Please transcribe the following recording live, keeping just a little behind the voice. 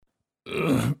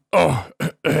Oh,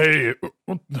 hey,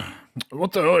 what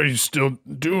the hell are you still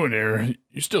doing here?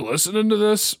 You still listening to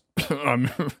this? I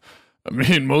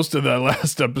mean, most of that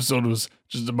last episode was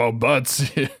just about butts.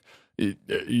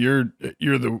 You're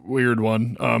the weird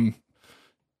one.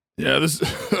 Yeah, this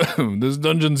this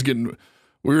dungeon's getting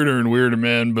weirder and weirder,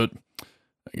 man. But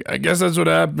I guess that's what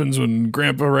happens when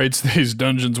Grandpa writes these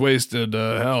dungeons wasted.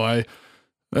 Hell, I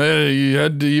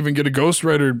had to even get a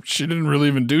ghostwriter. She didn't really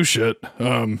even do shit.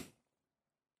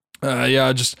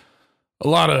 Yeah, just a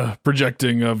lot of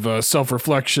projecting of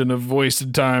self-reflection of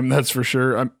wasted time. That's for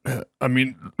sure. I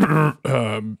mean,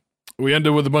 we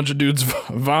ended with a bunch of dudes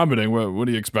vomiting. What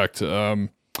do you expect? So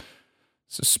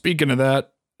speaking of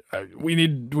that, we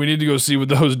need to go see what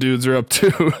those dudes are up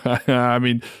to. I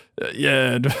mean,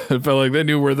 yeah, it felt like they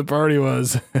knew where the party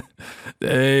was.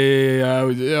 Hey,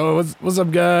 what's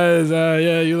up, guys?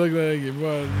 Yeah, you look like it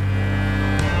was.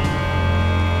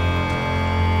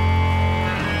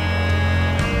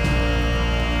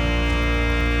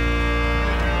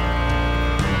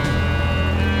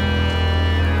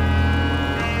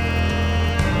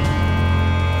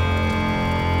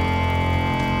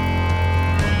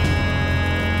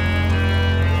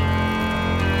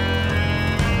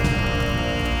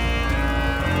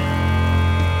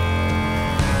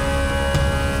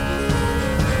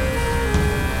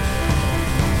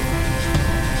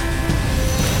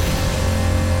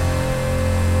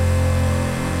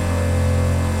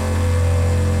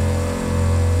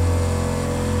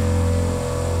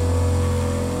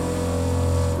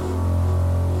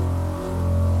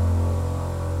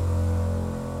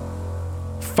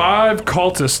 5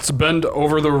 cultists bend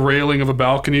over the railing of a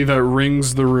balcony that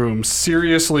rings the room,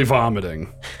 seriously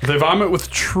vomiting. They vomit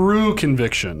with true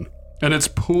conviction, and it's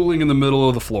pooling in the middle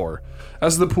of the floor.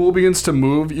 As the pool begins to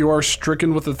move, you are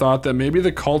stricken with the thought that maybe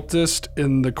the cultist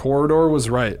in the corridor was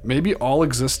right. Maybe all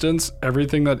existence,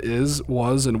 everything that is,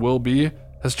 was, and will be,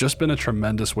 has just been a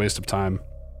tremendous waste of time.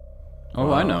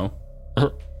 Oh, I know.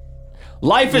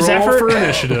 Life is Roll effort. for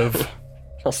initiative.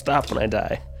 I'll stop when I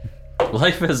die.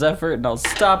 Life is effort, and I'll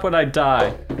stop when I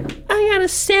die. I got a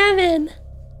 7.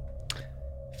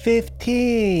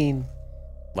 15.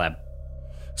 Lab.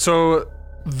 So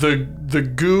the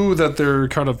goo that they're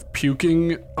kind of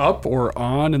puking up or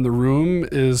on in the room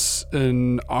is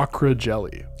an ochre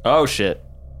jelly. Oh, shit.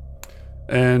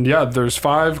 And yeah, there's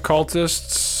 5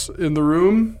 cultists in the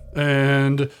room,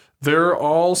 and they're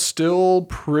all still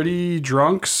pretty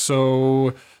drunk,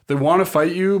 so they want to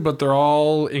fight you, but they're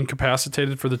all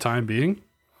incapacitated for the time being.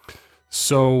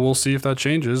 So we'll see if that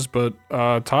changes, but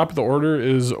top of the order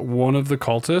is one of the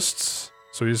cultists.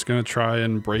 So he's going to try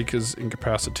and break his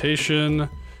incapacitation.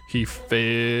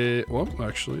 Well,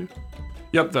 actually.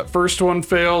 Yep, that first one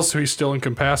fails, so he's still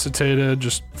incapacitated,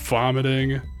 just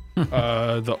vomiting.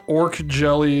 The orc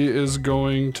jelly is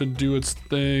going to do its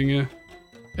thing.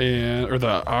 Or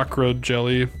the ochre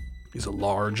jelly. He's a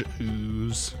large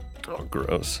ooze. Oh,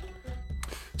 gross.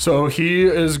 So he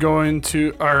is going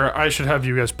to, or I should have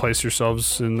you guys place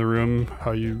yourselves in the room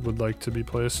how you would like to be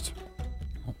placed.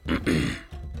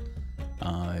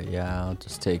 Yeah, I'll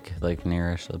just take like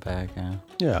nearest to the back.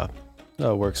 Yeah,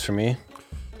 that works for me.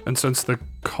 And since the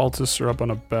cultists are up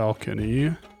on a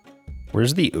balcony,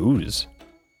 Where's the ooze?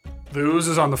 the ooze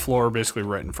is on the floor basically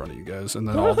right in front of you guys, and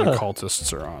then all the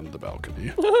cultists are on the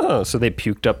balcony. Oh, so they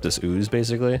puked up this ooze,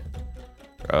 basically?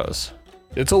 Gross.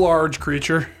 It's a large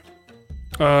creature.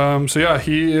 So yeah,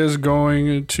 he is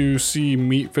going to see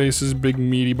Meatface's big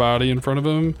meaty body in front of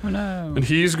him. Oh no. And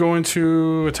he's going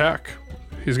to attack.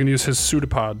 He's going to use his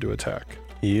pseudopod to attack.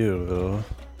 Ew.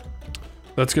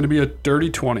 That's going to be a dirty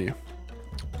 20.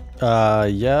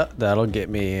 Yeah, that'll get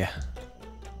me.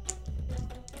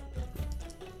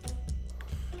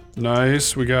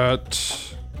 Nice. We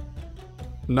got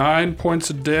 9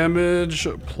 points of damage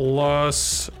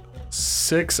plus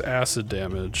 6 acid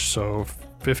damage. So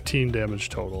 15 damage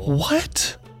total.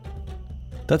 What?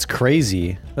 That's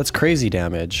crazy. That's crazy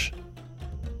damage.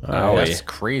 Oh, that's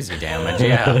crazy damage,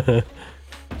 yeah.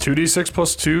 2d6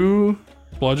 plus 2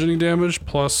 bludgeoning damage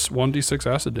plus 1d6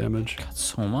 acid damage.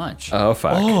 So much. Oh,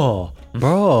 fuck. Oh,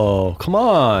 bro, come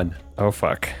on. Oh,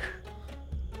 fuck.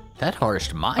 That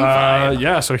harshed my vibe.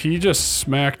 Yeah, so he just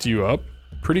smacked you up.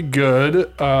 Pretty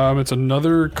good. It's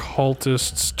another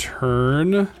cultist's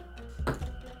turn.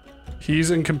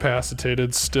 He's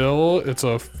incapacitated still. It's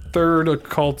a third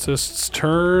occultist's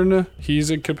turn. He's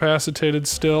incapacitated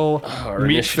still.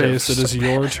 Meatface, it is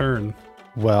your turn.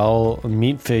 Well,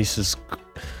 Meatface is...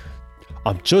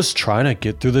 I'm just trying to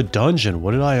get through the dungeon.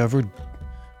 What did I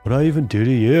even do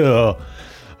to you?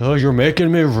 Oh, you're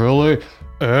making me really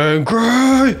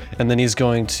angry. And then he's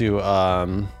going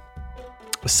to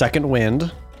second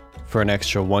wind for an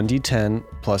extra 1d10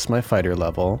 plus my fighter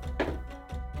level.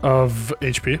 Of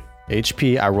HP.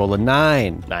 HP, I roll a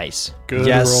 9. Nice. Good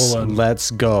Yes, rolling.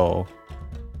 let's go.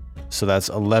 So that's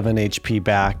 11 HP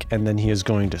back, and then he is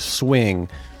going to swing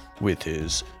with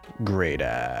his great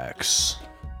axe.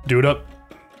 Do it up.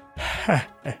 A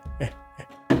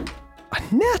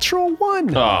natural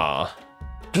 1. Aw.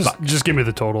 Just give me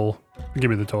the total. Give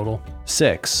me the total.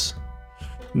 6.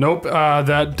 Nope,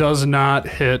 that does not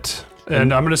hit.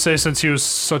 And I'm going to say since he was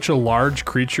such a large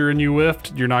creature and you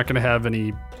whiffed, you're not going to have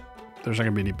any... There's not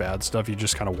going to be any bad stuff. You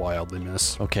just kind of wildly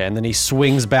miss. Okay, and then he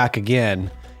swings back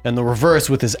again, and the reverse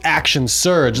with his action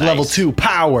surge, level 2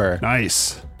 power,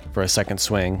 Nice. for a second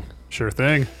swing. Sure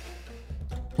thing.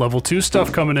 Level 2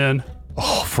 stuff coming in.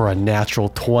 Oh, for a natural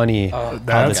 20. How the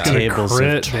That's gonna tables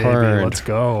crit, have baby. turned. Let's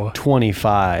go.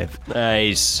 25.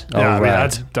 Nice. Yeah, I mean,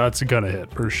 Alright. that's going to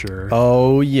hit for sure.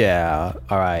 Oh, yeah.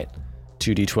 All right.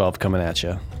 2d12 coming at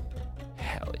you.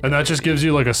 And that just gives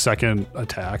you like a second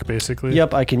attack, basically.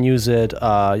 Yep, I can use it.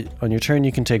 On your turn,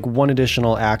 you can take one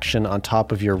additional action on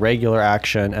top of your regular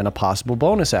action and a possible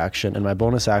bonus action. And my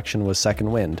bonus action was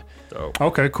second wind.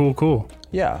 Okay, cool.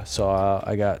 Yeah, so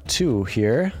I got 2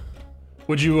 here.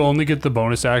 Would you only get the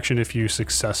bonus action if you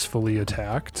successfully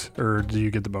attacked? Or do you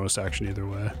get the bonus action either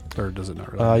way? Or does it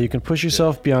not really? You can push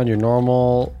yourself beyond your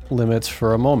normal limits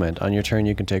for a moment. On your turn,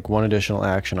 you can take one additional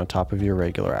action on top of your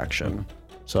regular action.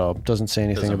 So it doesn't say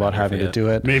anything Doesn't about matter having if to do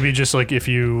it. Maybe just like if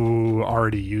you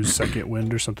already used second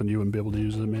wind or something, you wouldn't be able to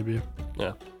use it maybe.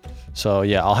 Yeah. So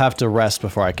yeah, I'll have to rest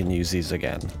before I can use these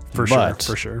again. For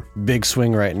sure. Big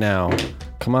swing right now.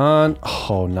 Come on.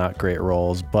 Oh, not great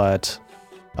rolls, but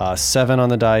 7 on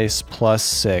the dice plus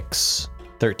 6,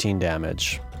 13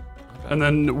 damage. And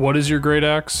then what is your great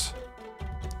axe?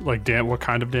 Like, what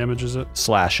kind of damage is it?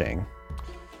 Slashing.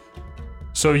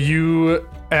 So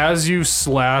as you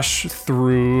slash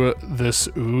through this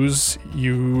ooze,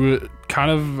 you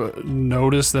kind of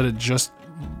notice that it just,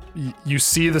 you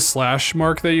see the slash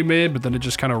mark that you made, but then it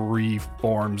just kind of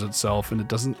reforms itself and it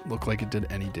doesn't look like it did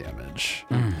any damage.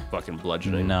 Fucking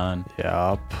bludgeoning. None.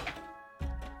 Yup.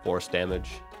 Force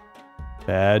damage.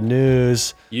 Bad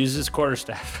news. Use his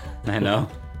quarterstaff. I know.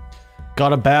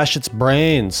 Gotta bash its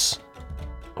brains.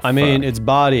 I mean, its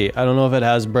body. I don't know if it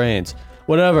has brains.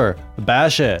 Whatever.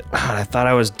 Bash it. God, I thought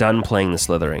I was done playing the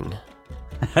Slithering.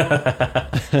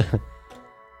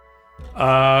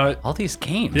 All these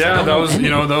games. Yeah, that was,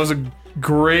 that was a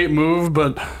great move,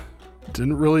 but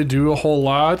didn't really do a whole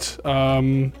lot.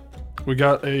 We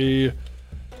got a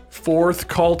 4th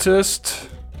cultist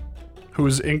who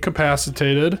is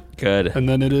incapacitated, Good. and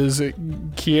then it is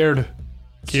Kier's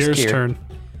Kier. turn.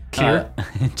 Kier?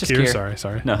 Just Kier, Kier.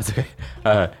 sorry. No, it's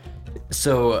okay.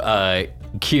 So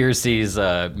Kier sees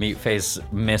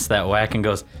Meatface miss that whack and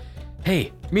goes,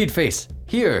 "Hey, Meatface,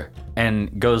 here!"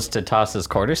 and goes to toss his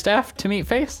quarterstaff to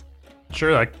Meatface.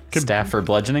 Sure, that could, Staff for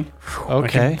bludgeoning.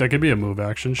 Okay. that could be a move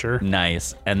action, sure.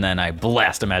 Nice. And then I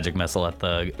blast a magic missile at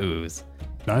the ooze.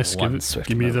 Nice. One swift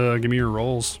Give me move. your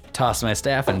rolls. Toss my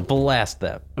staff and blast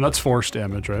them. And that's force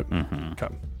damage, right? Mm-hmm.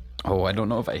 Okay. Oh, I don't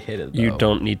know if I hit it. You though.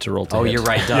 don't need to roll to Oh, hit. you're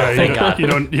right, duh. Yeah, Thank God. you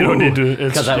don't need to.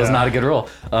 Because that was not a good roll.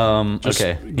 Just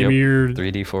Okay. Give me your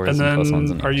 3d4s and plus ones.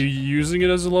 then, are you using it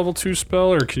as a level 2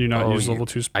 spell, or can you not use level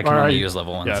 2 spell? I can only use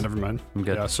level 1s. Yeah, never mind. I'm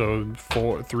good. Yeah, so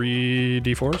 3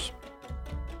 d4s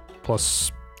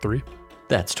plus 3.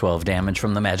 That's 12 damage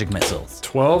from the magic missiles.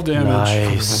 12 damage.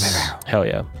 Nice. Hell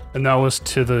yeah. And that was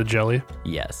to the jelly.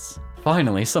 Yes.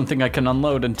 Finally, something I can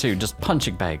unload into, just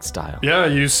punching bag style. Yeah,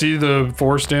 you see the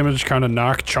force damage kind of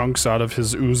knock chunks out of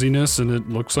his ooziness, and it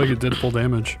looks like it did full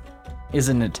damage.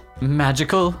 Isn't it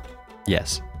magical?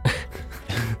 Yes.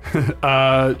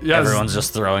 Yeah. Everyone's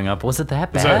just throwing up. Was it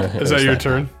that Is bad? that your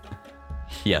turn?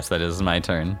 Yes, that is my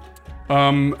turn.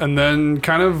 And then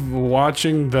kind of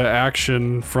watching the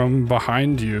action from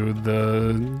behind you,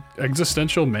 the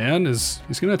existential man he's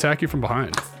going to attack you from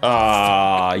behind.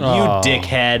 Aw, you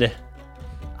dickhead.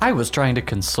 I was trying to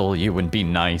console you and be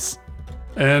nice.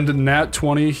 And nat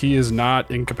 20, he is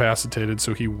not incapacitated,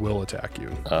 so he will attack you.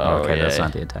 Okay, that's yeah.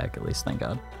 not the attack, at least, thank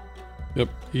God. Yep,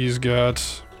 he's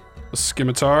got a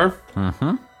scimitar.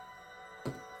 Mm-hmm.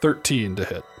 13 to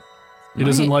hit. He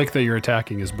doesn't like that you're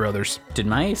attacking his brothers. Did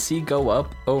my AC go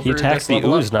up over He attacks this the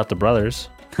level up? ooze, not the brothers.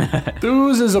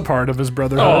 Ooze is a part of his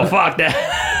brotherhood. Oh, fuck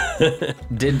that.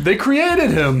 They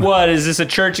created him. What, is this a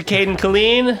Church of Caden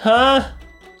Colleen, huh?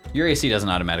 Your AC doesn't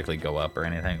automatically go up or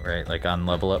anything, right? Like on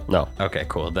level up? No. Okay,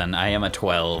 cool. Then I am a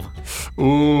 12.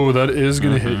 Ooh, that is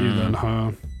going to hit you then,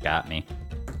 huh? Got me.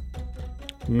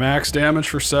 Max damage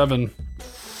for 7.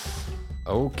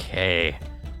 Okay.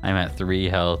 I'm at 3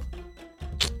 health.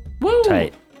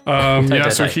 Tight. Yeah,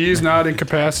 so he's not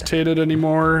incapacitated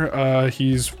anymore.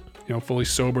 He's fully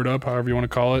sobered up, however you want to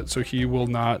call it. So he will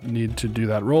not need to do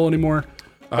that roll anymore.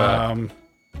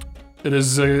 It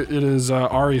is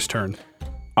Ari's turn.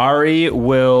 Ari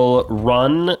will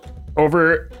run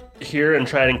over here and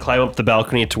try and climb up the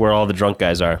balcony to where all the drunk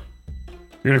guys are.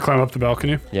 You're gonna climb up the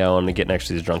balcony. Yeah, I want to get next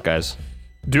to these drunk guys.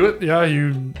 Do it. Yeah, let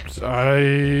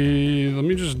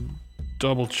me just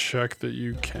double check that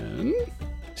you can.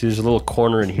 See, there's a little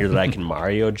corner in here that I can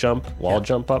Mario wall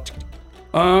jump up.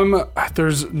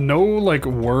 There's no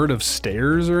word of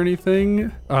stairs or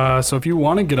anything. So if you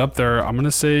want to get up there, I'm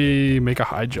gonna say make a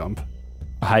high jump.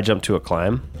 A high jump to a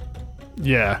climb.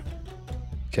 Yeah.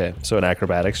 Okay, so an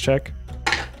acrobatics check.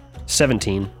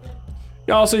 17.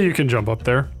 Yeah, I'll say you can jump up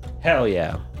there. Hell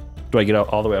yeah. Do I get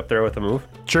all the way up there with a move?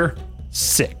 Sure.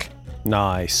 Sick.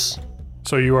 Nice.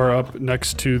 So you are up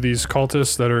next to these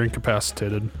cultists that are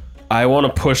incapacitated. I want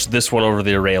to push this one over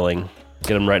the railing.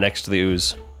 Get him right next to the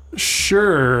ooze.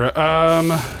 Sure. I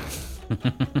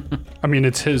mean,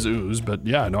 it's his ooze, but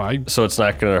yeah, no, So it's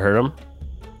not going to hurt him?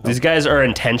 These guys are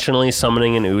intentionally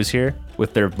summoning an ooze here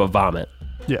with their vomit.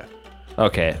 Yeah.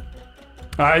 Okay.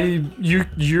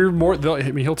 You're more.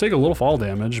 He'll take a little fall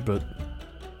damage, but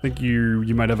I think you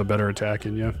might have a better attack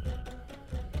in you.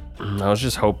 I was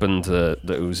just hoping the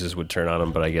oozes would turn on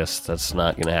him, but I guess that's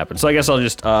not going to happen. So I guess I'll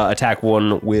just attack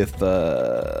one with.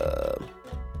 I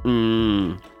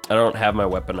don't have my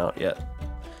weapon out yet,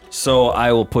 so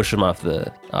I will push him off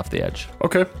the edge.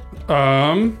 Okay.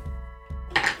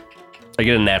 I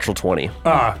get a natural 20.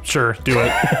 Sure, do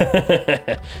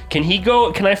it.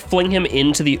 Can I fling him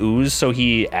into the ooze so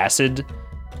he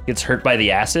gets hurt by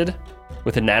the acid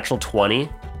with a natural 20?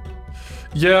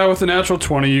 Yeah, with a natural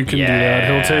 20, you can do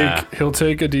Yeah. that. He'll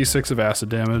take a d6 of acid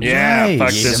damage. Yeah, fuck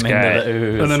Yeet this him into guy. the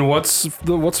ooze. And then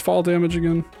what's fall damage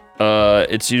again?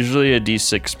 It's usually a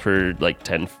d6 per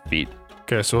 10 feet.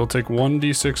 Okay, so he'll take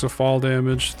 1d6 of fall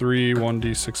damage, 3,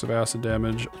 1d6 of acid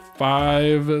damage,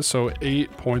 5, so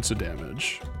 8 points of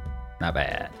damage. Not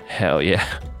bad. Hell yeah.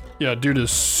 Yeah, dude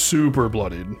is super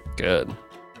bloodied Good.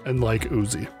 and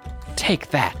oozy. Take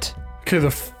that. Okay,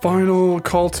 the final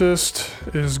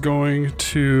cultist is going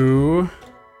to...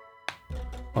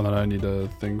 Oh, then I need a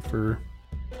thing for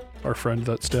our friend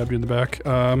that stabbed you in the back.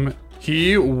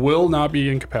 He will not be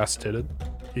incapacitated.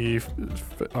 He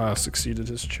succeeded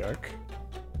his check.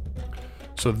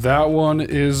 So that one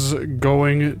is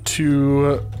going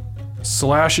to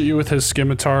slash at you with his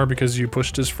scimitar because you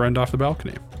pushed his friend off the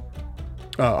balcony.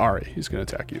 Ari, he's going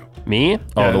to attack you. Me?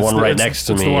 Oh, Yeah, the it's one the- right it's- next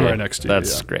to it's me. the one right next to you,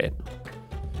 That's yeah. great.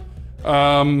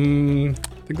 I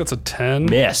think that's a 10.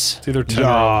 Miss. It's either 10 or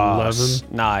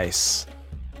 11. Nice.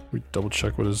 We double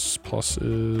check what his plus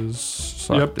is.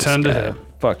 Fuck Yep, this 10 to guy. hit.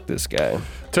 Fuck this guy.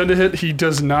 10 to hit. He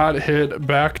does not hit.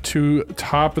 Back to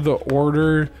top of the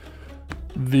order.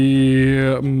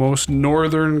 The most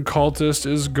northern cultist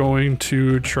is going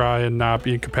to try and not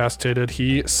be incapacitated.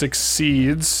 He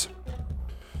succeeds.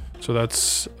 So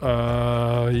that's,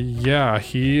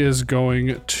 he is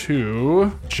going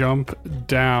to jump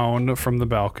down from the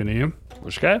balcony.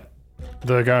 Which guy?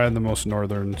 The guy in the most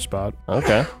northern spot.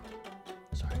 Okay.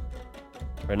 Sorry.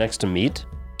 Right next to meat?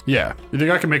 Yeah. You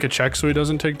think I can make a check so he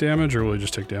doesn't take damage, or will he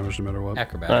just take damage no matter what?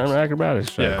 Acrobatics.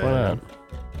 Acrobatics check. Yeah, Why yeah. not?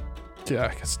 Yeah,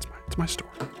 I guess it's my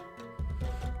story.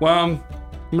 Well, I'm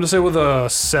going to say with a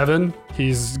 7,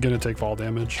 he's going to take fall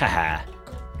damage. Haha.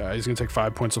 Yeah, he's going to take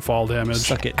 5 points of fall damage.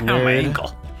 Suck it, Ow, my nerd.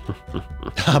 ankle.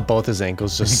 Both his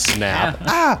ankles just snap.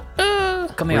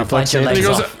 Come here, I'll bite your Reflex And he legs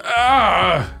goes, off.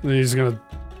 ah! And he's going to,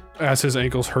 as his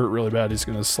ankles hurt really bad, he's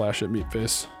going to slash at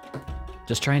Meatface.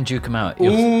 Just try and juke him out.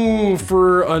 Ooh,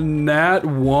 for a nat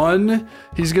 1,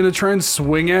 he's going to try and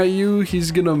swing at you.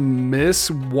 He's going to miss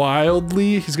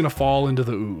wildly. He's going to fall into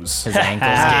the ooze. His ankles gave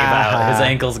out. His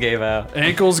ankles gave out.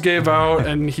 Ankles gave out,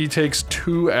 and he takes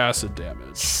 2 acid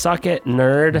damage. Suck it,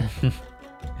 nerd.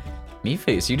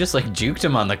 Meatface, you just juked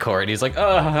him on the court. He's like,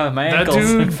 oh, my That ankles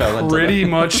dude fell into pretty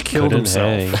much killed Couldn't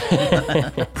himself.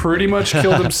 hang. Pretty much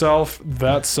killed himself.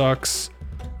 That sucks.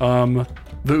 The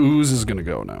ooze is gonna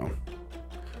go now.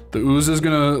 The ooze is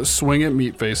gonna swing at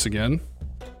Meatface again,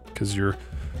 because you're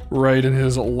right in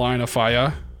his line of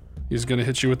fire. He's gonna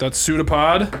hit you with that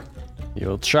pseudopod.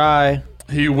 You'll try.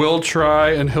 He will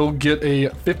try, and he'll get a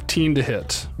 15 to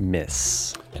hit.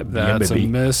 Miss. That's a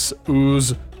miss.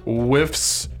 Ooze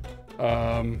whiffs.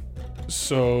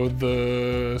 So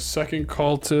the second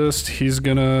cultist, he's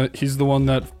the one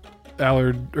that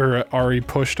Ari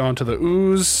pushed onto the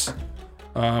ooze.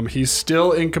 He's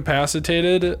still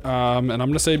incapacitated. And I'm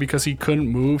gonna say because he couldn't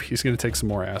move, he's gonna take some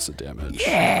more acid damage.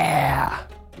 Yeah.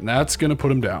 And that's gonna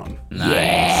put him down.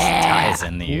 Nice. Ties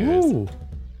in the ooze. Ooh.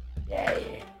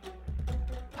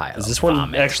 Pile Is this of one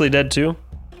vomit. actually dead too?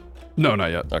 No,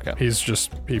 not yet. Okay. He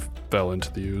fell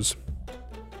into the ooze.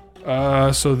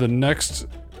 So the next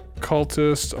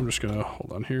cultist, I'm just gonna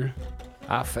hold on here.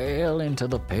 I fell into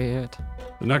the pit.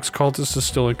 The next cultist is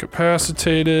still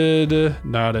incapacitated.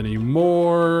 Not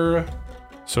anymore.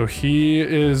 So he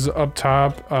is up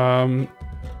top.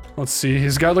 Let's see.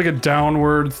 He's got like a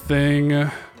downward thing.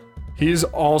 He's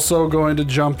also going to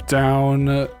jump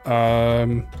down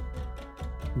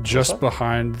just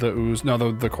behind the ooze. No,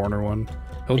 the corner one.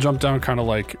 He'll jump down kind of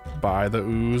like by the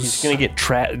ooze. He's gonna get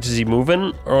trapped. Is he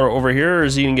moving or over here, or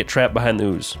is he gonna get trapped behind the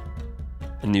ooze?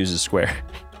 And the ooze is square.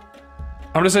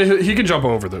 I'm gonna say he can jump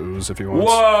over the ooze if he wants.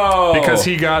 Whoa! Because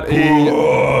he got a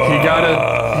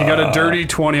dirty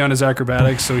 20 on his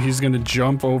acrobatics, so he's gonna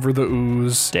jump over the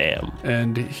ooze. Damn.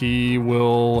 And he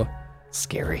will.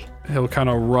 Scary. He'll kind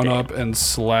of run up and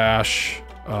slash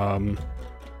our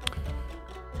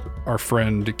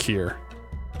friend Kier.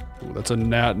 Ooh, that's a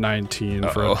nat 19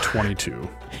 for a 22.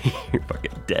 You're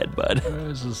fucking dead, bud.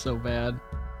 This is so bad.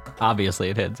 Obviously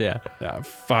it hits, yeah. Yeah,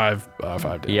 5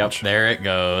 damage. Yep, there it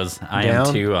goes. I Down.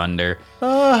 am 2 under.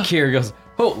 Kier goes,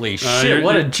 holy shit, you're-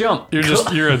 what a you're- jump.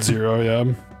 You're at 0,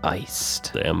 yeah.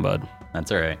 Iced. Damn, bud.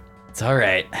 That's alright. It's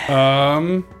alright.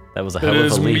 That was a It hell of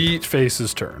is a leap. Meat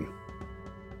Face's turn.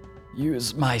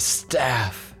 Use my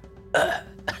staff. I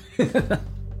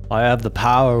have the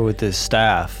power with this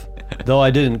staff. Though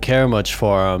I didn't care much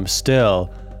for him,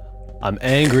 still, I'm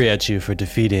angry at you for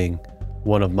defeating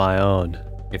one of my own.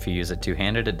 If you use it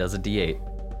two-handed, it does a D8.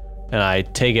 And I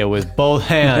take it with both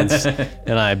hands,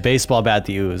 and I baseball bat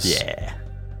the ooze. Yeah.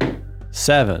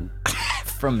 7.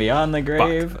 From beyond the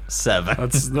grave, 7.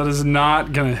 That is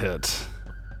not gonna hit.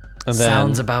 And then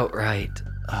Sounds about right.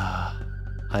 I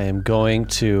am going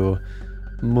to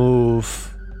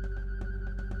move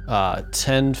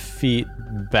 10 feet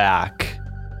back.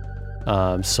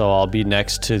 So I'll be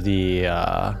next to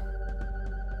the...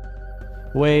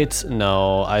 Wait,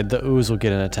 no. The ooze will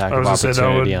get an attack I of was gonna say that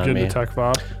would opportunity get on an me. attack of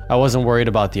op. I wasn't worried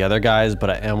about the other guys, but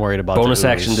I am worried about Bonus the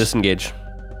ooze. action disengage.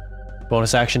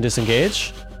 Bonus action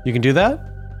disengage? You can do that?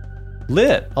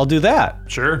 Lit. I'll do that.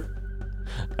 Sure.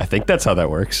 I think that's how that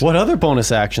works. What other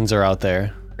bonus actions are out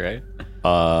there? Right?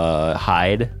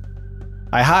 Hide.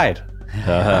 I hide.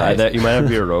 That you might have to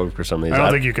be a rogue for some reason. I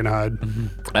don't think you can hide.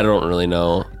 I don't really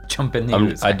know. Jump in the I'm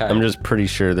ooze. just pretty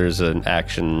sure there's an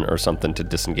action or something to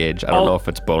disengage. I don't know if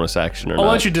it's bonus action or I'll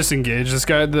not. let you disengage. This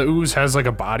guy, the ooze has like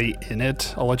a body in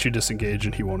it. I'll let you disengage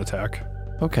and he won't attack.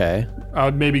 Okay. I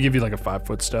would maybe give you like a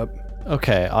 5-foot step.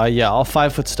 Okay. Yeah, I'll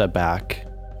 5-foot step back.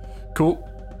 Cool.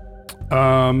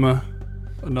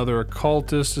 Another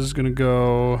occultist is gonna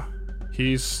go.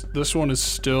 This one is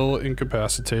still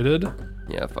incapacitated.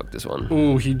 Yeah, fuck this one.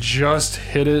 Ooh, he just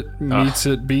hit it, meets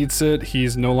it, beats it.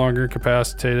 He's no longer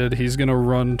incapacitated. He's gonna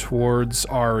run towards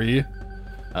Ari.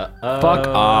 Fuck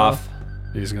off.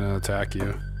 He's gonna attack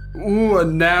you. Ooh, a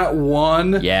nat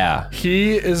 1. Yeah.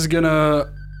 He's gonna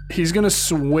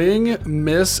swing,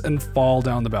 miss, and fall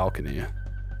down the balcony.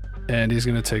 And he's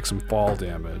gonna take some fall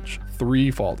damage.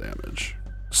 3 fall damage.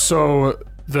 So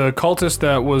the cultist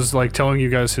that was like telling you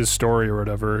guys his story or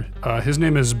whatever, his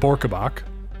name is Borkabak.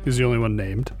 He's the only one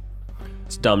named.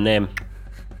 It's a dumb name.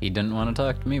 He didn't want to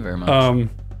talk to me very much.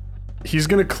 He's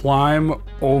gonna climb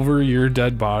over your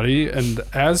dead body, and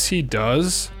as he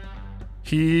does,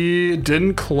 he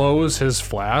didn't close his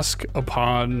flask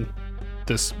upon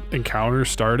this encounter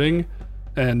starting,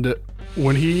 and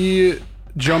when he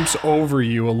jumps over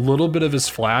you, a little bit of his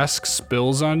flask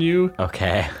spills on you,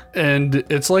 Okay. and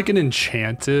it's like an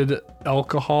enchanted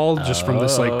alcohol just from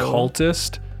this like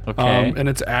cultist. Okay. And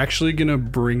it's actually gonna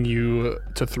bring you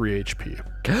to 3 HP.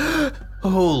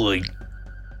 Holy.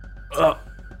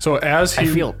 So as he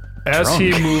feel he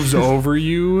drunk. moves over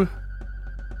you,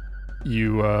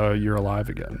 you're alive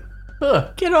again.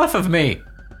 Ugh, get off of me.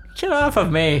 Get off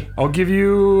of me. I'll give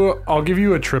you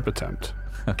a trip attempt.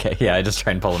 Okay, yeah, I just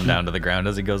try and pull him down to the ground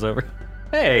as he goes over.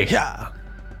 Hey. Yeah.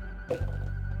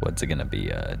 What's it gonna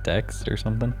be? Dex or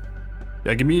something?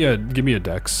 Yeah, give me a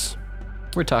dex.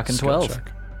 We're talking skill 12.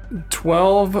 check.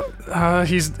 12.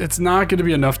 It's not going to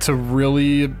be enough to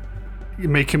really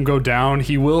make him go down.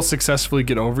 He will successfully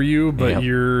get over you, but Yep.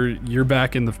 you're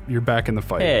back in the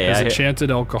fight. Hey, His I- enchanted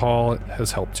alcohol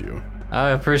has helped you.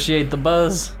 I appreciate the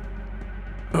buzz.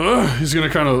 He's gonna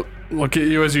kind of look at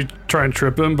you as you try and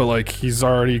trip him, but like he's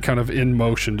already kind of in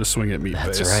motion to swing at Meat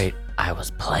That's Face. right. I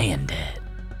was playing dead.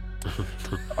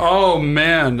 Oh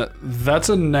man, that's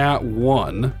a nat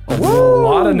 1. A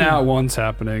lot of nat 1s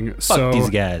happening. So Fuck these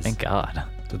guys. Thank God.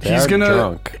 They're He's gonna-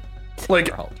 drunk. like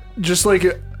just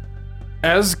like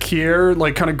as Kier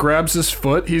like kind of grabs his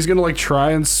foot, he's gonna like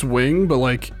try and swing, but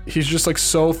like he's just like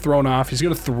so thrown off. He's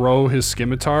gonna throw his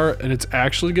scimitar, and it's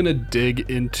actually gonna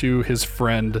dig into his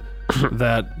friend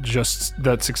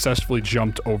that successfully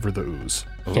jumped over the ooze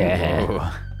Yeah. Ooh.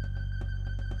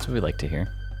 That's what we like to hear.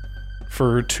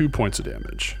 for 2 points of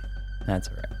damage. That's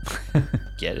all right.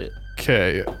 Get it.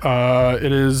 Okay,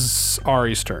 it is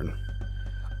Ari's turn.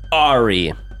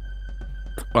 Ari.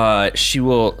 She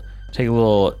will take a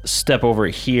little step over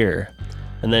here,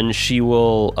 and then she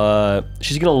will.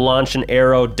 She's gonna launch an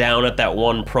arrow down at that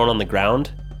one prone on the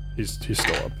ground. He's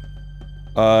still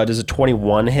up. Does a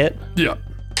 21 hit Yeah,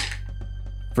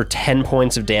 for 10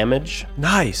 points of damage?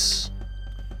 Nice.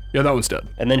 yeah, that one's dead.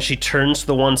 And then she turns to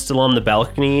the one still on the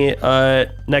balcony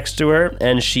next to her,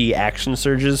 and she action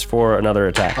surges for another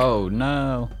attack. Oh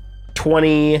no.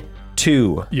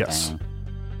 22. Yes,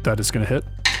 that is gonna hit.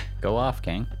 Go off,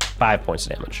 King. 5 points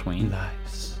of damage. Queen.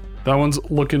 Nice. That one's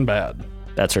looking bad.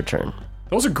 That's her turn.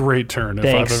 That was a great turn if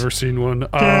Thanks. I've ever seen one.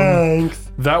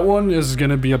 That one is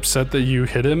gonna be upset that you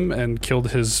hit him and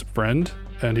killed his friend,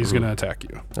 and he's gonna attack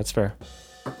you. That's fair.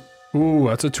 Ooh,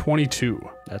 that's a 22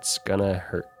 That's gonna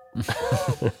hurt.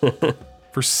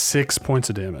 for 6 points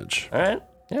of damage. All right.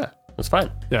 Yeah, that's fine.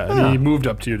 Yeah, and he moved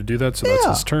up to you to do that, so that's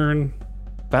his turn.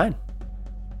 Fine.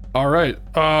 All right.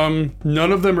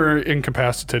 None of them are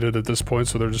incapacitated at this point,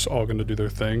 so they're just all gonna do their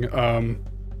thing.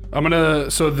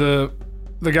 So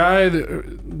the guy,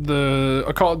 the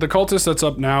cultist that's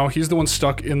up now, he's the one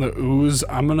stuck in the ooze.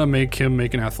 I'm gonna make him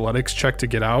make an athletics check to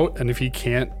get out, and if he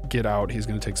can't get out, he's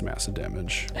gonna take some acid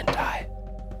damage. And die.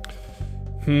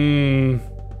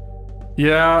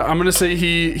 Yeah, I'm gonna say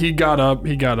he got up.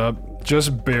 He got up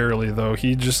just barely though.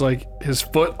 He just like his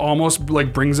foot almost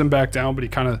like brings him back down, but he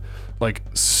kind of like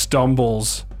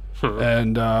stumbles,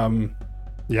 and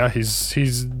yeah,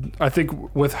 he's. I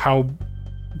think with how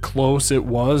close it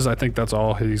was, I think that's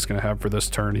all he's gonna have for this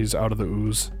turn. He's out of the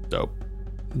ooze. Dope.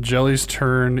 Jelly's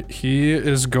turn. He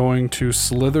is going to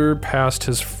slither past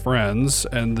his friends,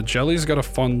 and the Jelly's got a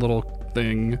fun little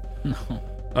thing.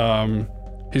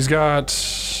 He's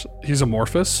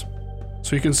amorphous,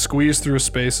 so he can squeeze through a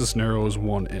space as narrow as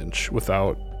 1 inch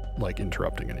without like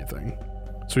interrupting anything.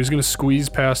 So he's gonna squeeze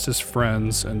past his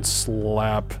friends and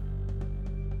slap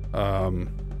our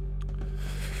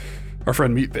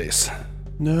friend Meatface.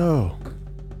 No.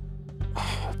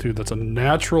 Dude, that's a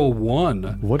natural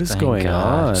 1. What is Thank going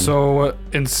God. on? So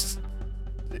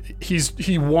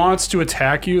he wants to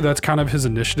attack you. That's kind of his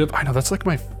initiative. I know that's like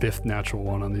my 5th natural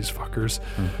 1 on these fuckers.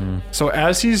 So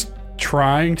as he's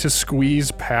trying to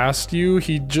squeeze past you,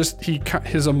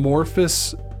 his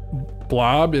amorphous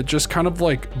blob, it just kind of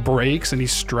like breaks and he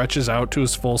stretches out to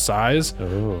his full size.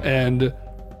 And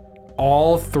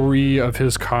all 3 of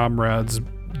his comrades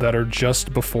that are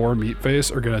just before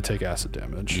Meatface are gonna take acid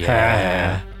damage.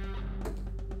 Yeah.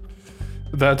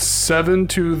 That's 7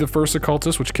 to the first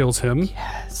occultist, which kills him.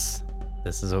 Yes.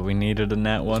 This is what we needed in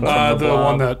that one. The From the blob.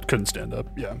 one that couldn't stand up,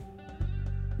 yeah.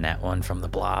 That one from the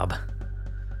blob.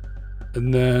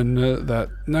 And then that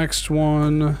next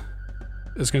one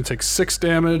is going to take 6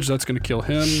 damage. That's going to kill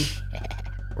him.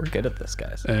 We're good at this,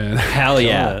 guys. And Hell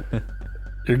yeah.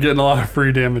 you're getting a lot of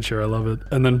free damage here. I love it.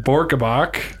 And then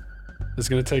Borkabok is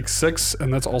going to take 6,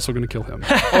 and that's also going to kill him.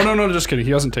 Oh, no, just kidding.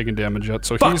 He hasn't taken damage yet,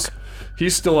 so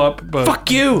he's still up, but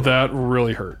Fuck you! That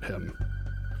really hurt him.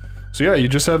 So yeah, you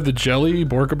just have the Jelly,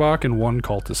 Borkabok, and 1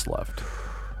 cultist left.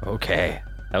 Okay.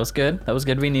 That was good. That was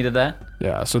good. We needed that.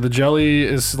 Yeah, so the Jelly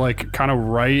is like kind of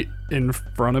right in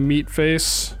front of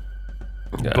Meatface.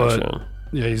 Gotcha. But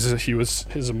yeah,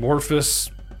 his amorphous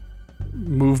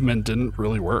movement didn't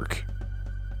really work.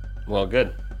 Well,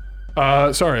 good.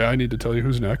 Sorry, I need to tell you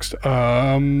who's next.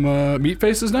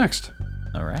 Meatface is next.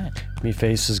 All right.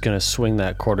 Meatface is gonna swing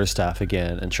that quarterstaff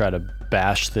again and try to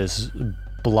bash this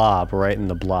blob right in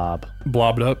the blob.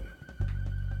 Blobbed up.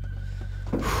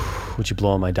 Would you blow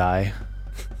on my die?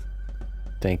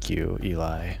 Thank you,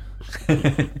 Eli.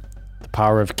 The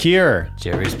power of Kier.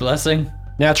 Jerry's blessing.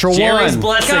 Natural Jerry's 1.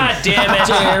 blessing. God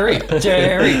damn it.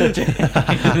 Jerry.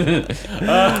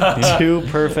 Too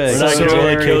perfect. We're not So- gonna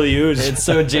really kill you. It's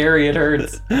so Jerry, it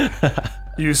hurts.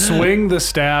 You swing the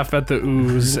staff at the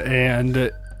ooze,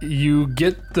 and you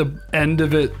get the end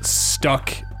of it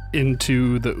stuck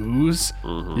into the ooze.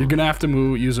 You're gonna have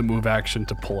to use a move action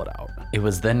to pull it out. It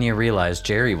was then you realized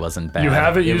Jerry wasn't bad. You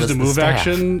haven't It used was a the move staff.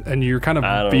 action, and you're kind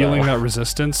I of don't feeling know. that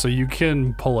resistance, so you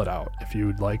can pull it out if you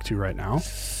would like to right now.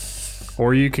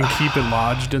 Or you can keep it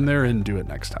lodged in there and do it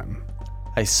next time.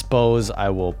 I suppose I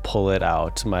will pull it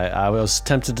out. I was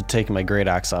tempted to take my great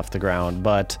axe off the ground,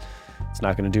 but it's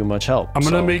not going to do much help. I'm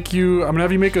gonna so-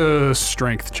 have you make a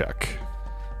strength check.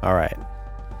 All right.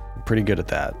 pretty good at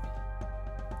that.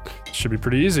 Should be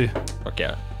pretty easy. Fuck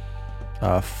yeah.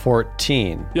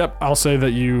 14. Yep, I'll say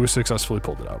that you successfully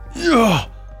pulled it out. Yeah.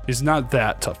 He's not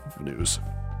that tough of news.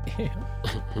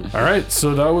 All right,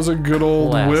 so that was a good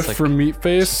old whiff Classic. from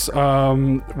Meatface.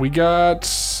 We got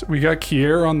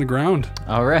Kier on the ground.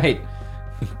 All right.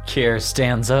 Kier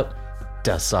stands up,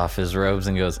 dusts off his robes,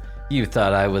 and goes, "You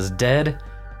thought I was dead?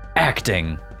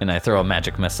 Acting." And I throw a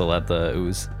magic missile at the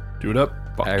ooze. Do it up.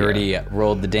 I already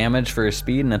rolled the damage for his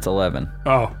speed, and it's 11.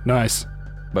 Oh, nice.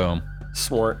 Boom.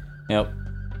 Smart. Yep.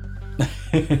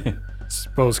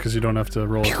 Suppose because you don't have to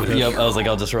roll it to hit. Yep. I was like,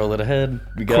 I'll just roll it ahead.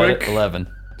 We got Quick. it. 11.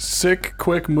 Sick,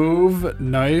 quick move.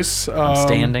 Nice.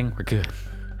 Standing. We're good.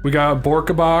 We got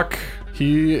Borkabok.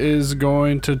 He is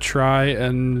going to try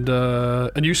and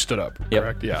you stood up, Yep.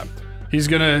 correct? Yeah. He's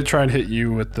gonna try and hit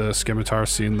you with the scimitar,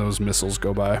 seeing those missiles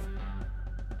go by.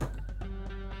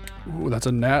 Ooh, that's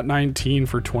a nat 19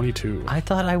 for 22. I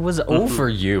thought I was over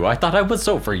you.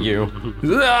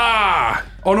 Ah!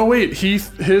 Oh no, wait.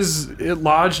 It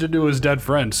lodged into his dead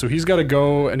friend, so he's got to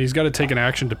go and he's got to take an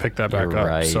action to pick that back You're up.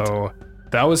 right. So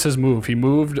that was his move. He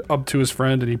moved up to his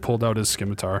friend and he pulled out his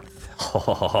scimitar.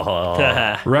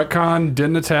 Retcon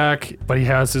didn't attack, but he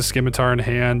has his scimitar in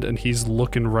hand and he's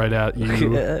looking right at you,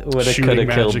 Woulda, shooting coulda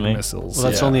killed magic me. missiles. Well,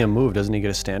 that's Yeah. only a move. Doesn't he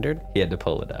get a standard? He had to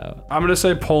pull it out. I'm gonna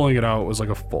say pulling it out was like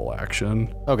a full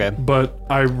action, Okay. but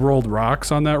I rolled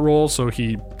rocks on that roll, so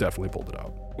he definitely pulled it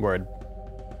out. Word.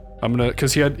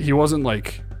 Because he wasn't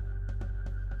like.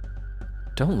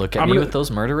 Don't look at I'm me gonna- with those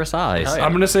murderous eyes. Oh, yeah.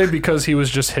 I'm gonna say because he was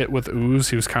just hit with ooze,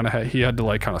 he was he had to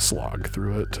like kind of slog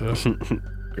through it. To,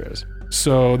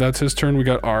 so that's his turn. We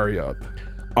got Ari up.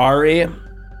 Ari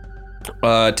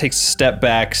takes a step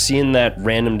back, seeing that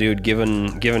random dude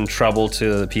giving trouble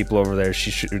to the people over there. She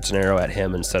shoots an arrow at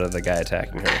him instead of the guy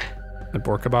attacking her. And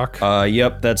Borkabok.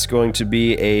 Yep, that's going to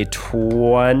be a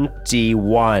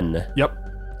 21. Yep.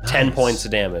 10 points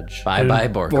of damage. Bye bye,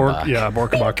 Borkabok. Yeah,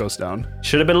 Borkabok goes down.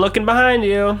 Should have been looking behind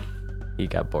you. He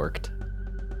got borked.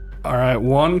 All right,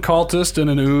 one cultist and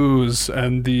an ooze,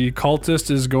 and the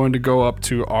cultist is going to go up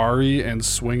to Ari and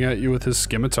swing at you with his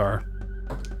scimitar.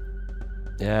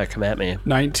 Yeah, come at me.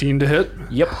 19 to hit,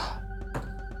 Yep.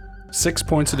 6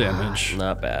 points of damage.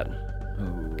 Not bad.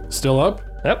 Still up?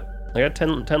 Yep. I got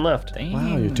 10 left. Damn.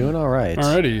 Wow, you're doing all right.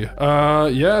 Alrighty.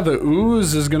 Yeah, the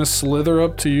ooze is gonna slither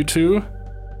up to you two.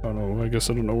 Oh no, I guess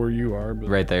I don't know where you are, but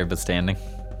Right there, but standing.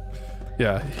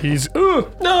 yeah, he's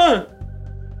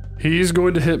he's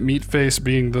going to hit Meatface,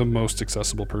 being the most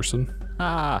accessible person.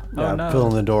 Ah. Yeah, Oh no. fill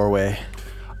in the doorway.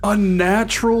 A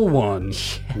natural one.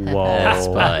 Whoa. That's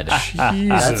bud.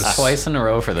 Jesus. That's twice in a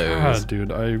row for the ooze. God,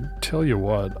 dude, I tell you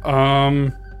what.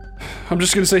 I'm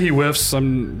just gonna say he whiffs. whiffs,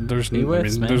 man.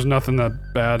 There's nothing that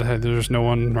bad. There's no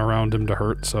one around him to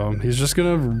hurt, so he's just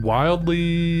gonna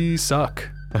wildly suck.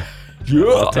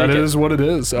 Yeah. That is what it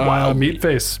is.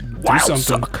 Meatface, do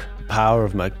something. The power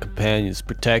of my companions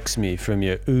protects me from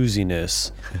your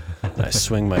ooziness. I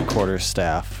swing my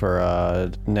quarterstaff for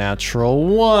a natural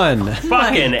 1.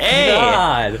 Fucking A.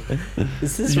 God.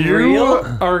 Is this You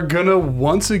real? are gonna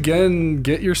once again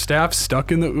get your staff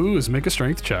stuck in the ooze. Make a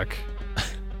strength check.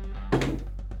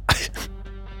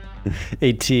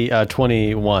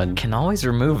 21. Can always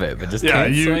remove it, but just Yeah,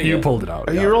 can't swing you it. pulled it out.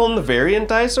 Are yeah. you rolling the variant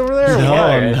dice over there? No, Yeah.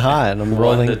 I'm not. I'm 1 to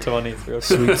rolling 20 through.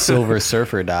 sweet silver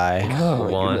surfer die. Oh,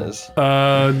 my One. goodness.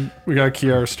 We got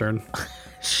Kiara's turn.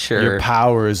 Sure. Your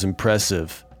power is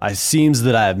impressive. I seems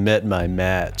that I have met my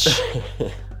match.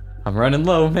 I'm running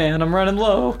low, man. I'm running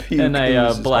low. And I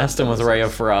ooze is blast him with fantastic. Ray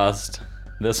of Frost.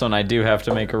 This one I do have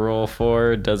to make a roll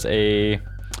for. Does a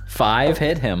 5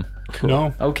 hit him?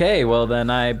 No. Okay, well then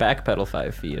I backpedal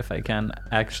 5 feet if I can.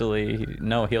 Actually,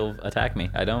 no, he'll attack me.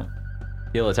 I don't.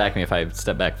 He'll attack me if I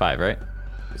step back 5, right?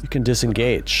 You can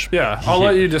disengage. Yeah, I'll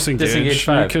let you disengage. Disengage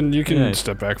 5. You can Yeah.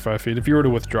 step back 5 feet. If you were to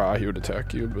withdraw, he would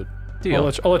attack you. But Deal.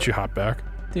 I'll let you hop back.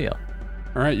 Deal.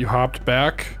 All right, you hopped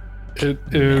back. It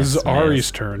is Miss.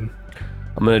 Ari's turn.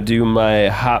 I'm going to do my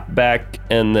hop back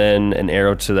and then an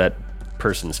arrow to that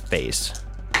person's face.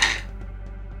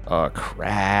 Oh,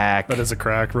 crack. That is a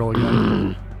crack. Roll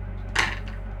again.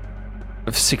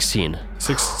 16.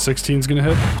 16's gonna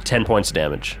hit. 10 points of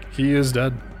damage. He is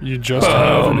dead. You just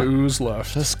have an ooze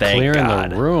left. Just Thank clearing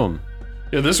God. the room.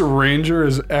 Yeah, this ranger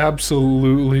is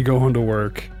absolutely going to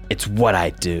work. It's what I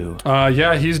do.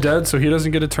 Yeah, he's dead, so he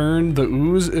doesn't get a turn. The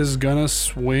ooze is gonna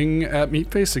swing at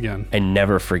Meatface again. I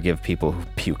never forgive people who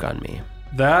puke on me.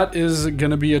 That is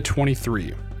gonna be a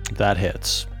 23. That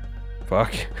hits.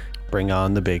 Fuck. Bring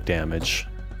on the big damage.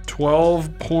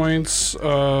 12 points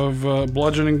of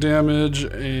bludgeoning damage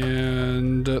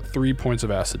and 3 points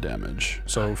of acid damage.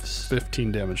 So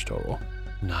 15 damage total.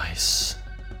 Nice.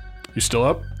 You still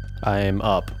up? I'm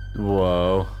up.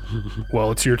 Whoa.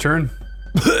 Well, it's your turn.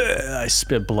 I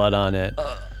spit blood on it.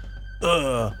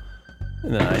 And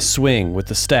then I swing with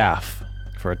the staff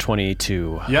for a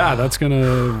 22. Yeah, that's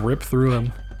gonna rip through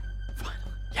him.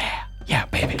 Yeah,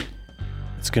 baby.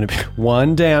 It's going to be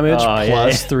 1 damage Oh, plus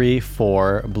yeah. 3,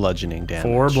 4 bludgeoning damage.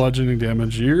 4 bludgeoning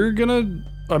damage. You're gonna.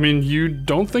 I mean, you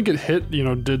don't think it hit.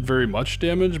 Did very much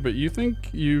damage, but you think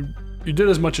you did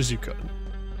as much as you could.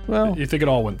 Well, You think it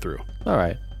all went through. all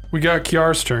right. We got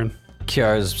Kiar's turn.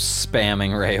 Kiara's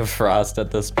spamming Ray of Frost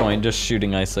at this point, just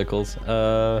shooting icicles.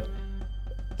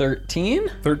 13?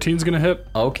 13's gonna hit,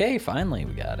 Okay, finally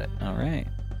we got it. All right.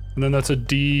 and then that's a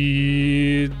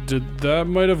D. That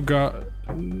might have got.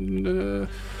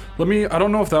 Let me. I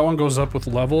don't know if that one goes up with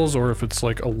levels or if it's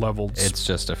like a leveled. It's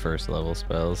just a first level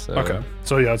spell, so. Okay.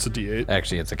 So yeah, it's a D8.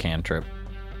 Actually, it's a cantrip.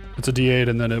 It's a D8,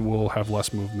 and then it will have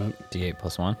less movement. D8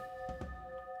 plus 1.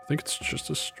 I think it's just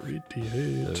a straight The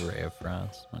D8. Ray of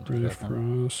Frost. Ray of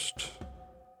Frost.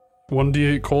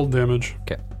 1d8 cold damage.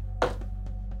 Okay.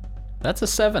 That's a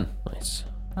 7. Nice.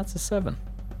 That's a 7.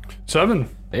 7.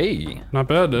 Hey. Not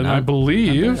bad. And I Not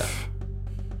believe.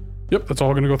 Yep, that's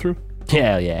all gonna go through.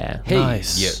 Yeah. Hey,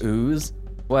 Nice. you ooze.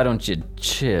 Why don't you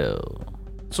chill?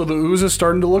 So the ooze is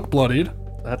starting to look bloodied.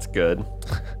 That's good.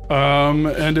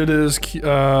 And it is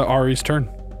Ari's turn.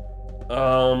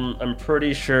 I'm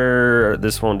pretty sure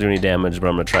this won't do any damage, but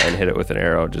I'm gonna try and hit it with an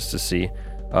arrow just to see.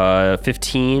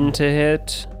 15 to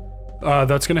hit.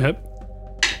 That's gonna hit.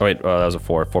 Oh wait, that was a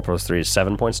 4. 4 plus 3 is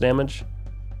 7 points damage.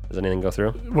 Does anything go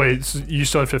through? Wait, so you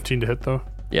still have 15 to hit though,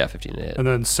 Yeah, 15 to hit. and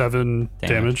then 7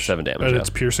 damage. 7 damage, And yeah. it's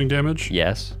piercing damage.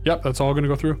 Yes. Yep, that's all gonna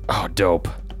go through. Oh, dope.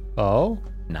 Oh?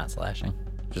 Not slashing.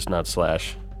 Just not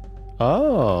slash.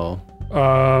 Oh.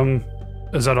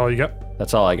 Is that all you got?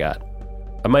 That's all I got.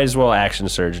 I might as well action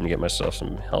surge and get myself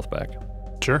some health back.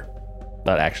 Sure.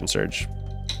 Not action surge.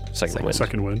 Second wind.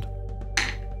 Second wind.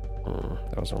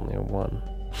 That was only a 1.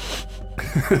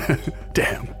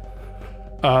 Damn.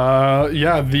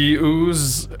 Yeah, the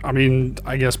ooze, I mean,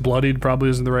 I guess bloodied probably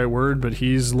isn't the right word, but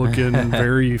he's looking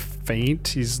very faint.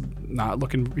 He's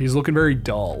looking very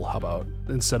dull. How about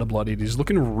instead of bloodied, he's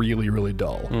looking really, really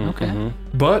dull. Okay.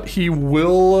 But he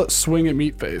will swing at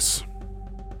Meatface.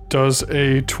 Does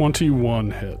a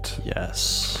 21 hit.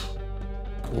 Yes.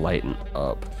 Lighten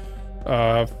up.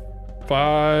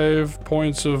 5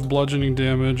 points of bludgeoning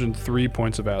damage and 3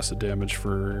 points of acid damage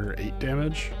for 8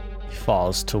 damage. He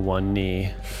falls to one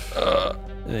knee. And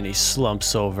then he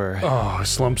slumps over, Oh, he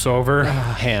slumps over.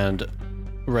 hand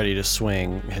ready to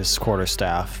swing his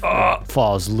quarterstaff.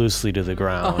 Falls loosely to the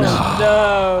ground.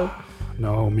 No.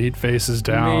 No, Meatface is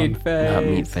down. Not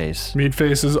meat face.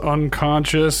 Meatface is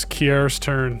unconscious. Kier's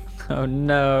turn. Oh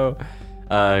no.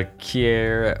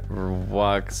 Kier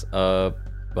walks up.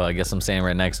 Well, I guess I'm standing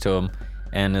right next to him,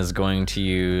 and is going to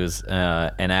use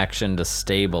an action to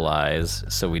stabilize,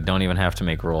 so we don't even have to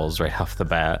make rolls right off the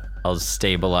bat. I'll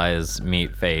stabilize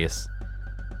Meatface,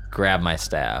 grab my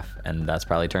staff, and that's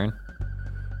probably turn.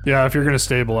 Yeah, if you're going to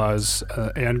stabilize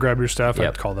and grab your staff, Yep.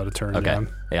 I'd call that a turn. Okay. Yeah.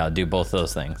 Yeah, I'll do both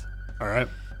those things. All right.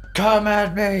 Come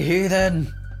at me,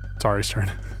 heathen. It's Ari's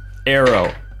turn.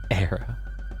 Arrow. Arrow.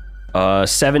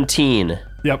 17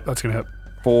 Yep, that's going to hit.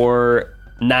 for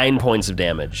 9 points of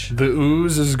damage. The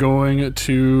ooze is going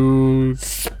to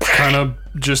kind of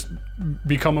just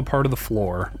become a part of the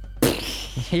floor.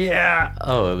 Yeah.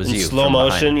 Oh, it was In you. slow from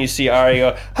motion, behind. you see Ari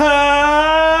go,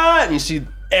 ha! And you see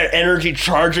energy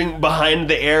charging behind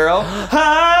the arrow.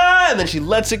 Ha! And then she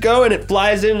lets it go and it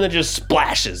flies in and it just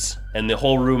splashes. And the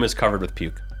whole room is covered with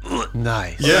puke.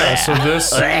 Nice. Yeah, so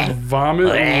this vomit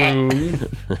room.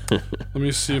 Let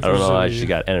me see if I don't there's know why any- she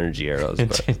got energy arrows,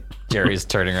 but Jerry's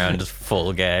turning around, just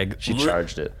full gag. she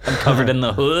charged it. I'm covered in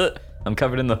the hood. I'm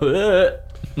covered in the hood.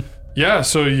 Yeah,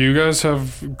 so you guys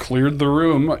have cleared the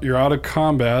room. You're out of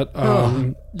combat.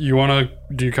 Do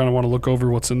you kind of want to look over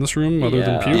what's in this room other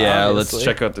than Yeah. puke? Yeah, Obviously. let's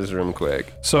check out this room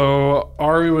quick. So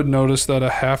Ari would notice that a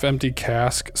half-empty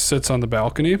cask sits on the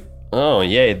balcony. Oh,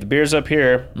 yay, the beer's up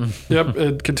here. Yep,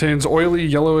 it contains oily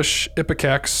yellowish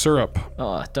ipecac syrup,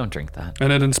 Oh, don't drink that.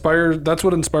 and that's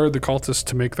what inspired the cultists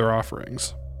to make their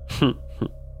offerings.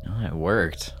 Oh, it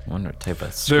worked. I wonder what type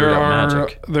of screwed up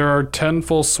magic. There are 10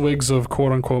 full swigs of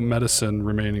quote-unquote medicine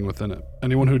remaining within it.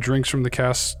 Anyone who drinks from the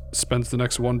cask spends the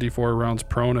next 1d4 rounds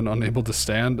prone and unable to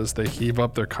stand as they heave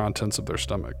up their contents of their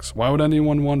stomachs. Why would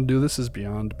anyone want to do this is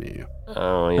beyond me. Oh,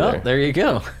 Oh, either. there you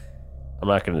go. I'm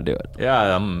not going to do it.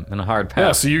 Yeah, I'm in a hard Yeah,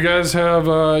 pass. so you guys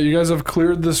have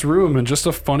cleared this room, and just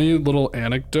a funny little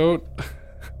anecdote,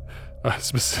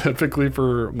 specifically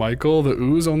for Michael, the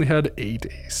ooze only had 8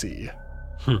 AC.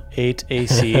 8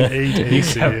 AC. 8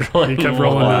 AC. He kept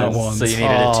rolling that one. So you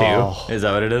needed a 2? Is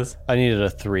that what it is? I needed a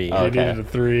 3. He needed a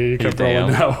 3. He kept Damn.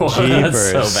 rolling that one.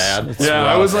 Jeepers. That's so bad. Yeah,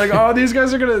 I was like, oh, these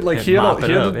guys are gonna like. He Mop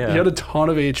it up, he yeah. had a ton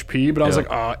of HP, but I was Yeah.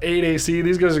 like, oh, 8 AC.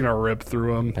 These guys are gonna rip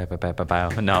through him.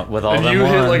 No, with all And them you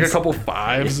hit like a ones. couple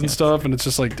 5s and stuff, and it's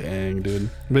just like, dang, dude.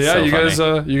 But yeah,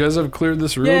 So you guys have cleared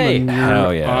this room, Yay. and you're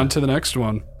Hell yeah. on to the next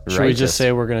one. Should we Righteous. just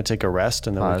say we're going to take a rest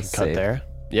and then we can Let's cut see. there?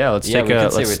 Yeah, let's Yeah, take we a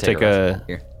could say we let's take take a rest. a.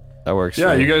 Here. That works. Yeah,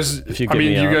 for you me. guys. If you I get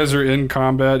mean, me you out. guys are in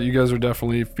combat. You guys are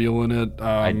definitely feeling it.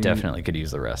 I definitely could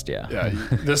use the rest, yeah. Yeah,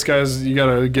 this guy's. You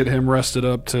gotta get him rested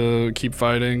up to keep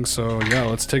fighting. So yeah,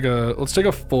 let's take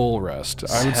a full rest.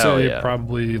 I would Hell say yeah.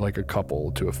 probably like a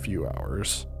couple to a few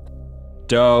hours.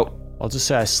 Dope. I'll just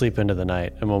say I sleep into the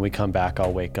night, and when we come back,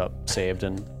 I'll wake up saved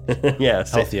and Yeah,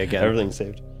 healthy again. Everything's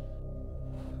saved.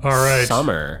 All right.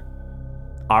 Summer.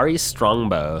 Ari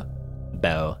Strongbow.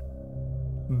 Bow.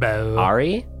 Bo.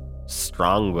 Ari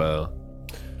Strongbow.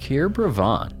 Kier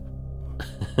Bravon.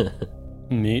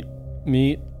 meat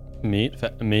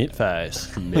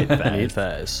face. Meat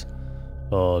face.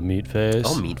 Oh, meat face.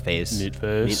 Oh, meat face. Meat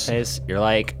face. Meat face. You're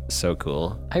like so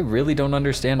cool. I really don't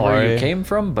understand where you I- came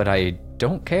from, but I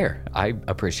don't care. I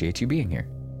appreciate you being here.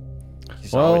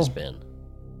 He's Well, always been.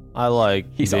 I like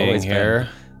He's being always been. here.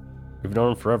 We've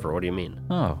known him forever. What do you mean?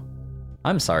 Oh.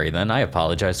 I'm sorry then. I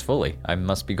apologize fully. I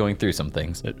must be going through some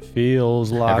things. It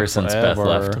feels like Ever since Beth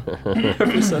forever. left.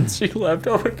 Ever since she left.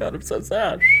 Oh my god, I'm so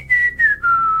sad.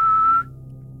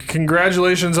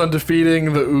 Congratulations on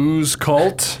defeating the Ooze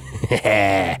cult.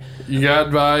 You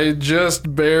got by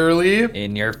just barely.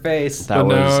 In your face. That But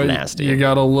was now nasty. You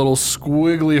got a little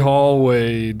squiggly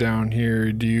hallway down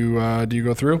here. Do you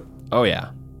go through? Oh yeah.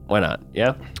 Why not?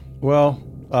 Yeah. Well,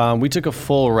 we took a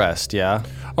full rest, yeah?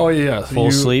 Oh yeah,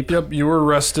 Full sleep? Yep, you were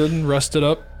rested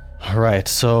up. All right,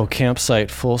 so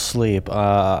campsite, full sleep.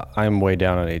 I'm way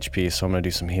down on HP, so I'm going to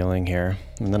do some healing here,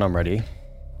 and then I'm ready.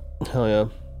 Hell yeah.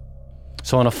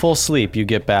 So on a full sleep, you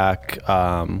get back,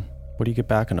 what do you get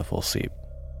back in a full sleep?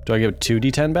 Do I get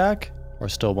 2d10 back, or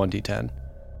still 1d10?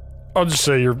 I'll just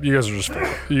say you guys are just full.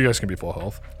 You guys can be full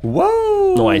health.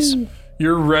 Whoa! Nice.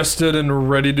 You're rested and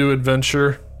ready to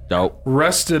adventure. Dope.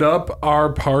 Rested up,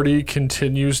 our party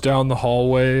continues down the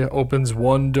hallway, opens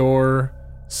one door,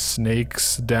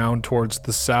 snakes down towards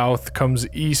the south, comes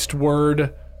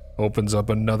eastward, opens up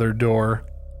another door.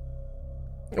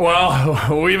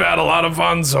 Well, we've had a lot of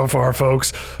fun so far,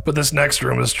 folks, but this next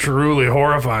room is truly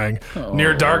horrifying.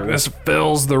 Near darkness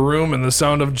fills the room, and the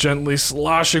sound of gently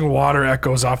sloshing water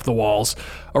echoes off the walls.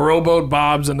 A rowboat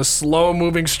bobs in a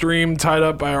slow-moving stream tied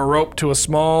up by a rope to a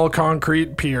small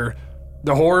concrete pier.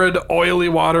 The horrid, oily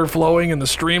water flowing in the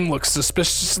stream looks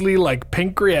suspiciously like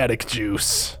pancreatic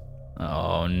juice.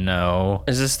 Oh no.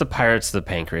 Is this the Pirates of the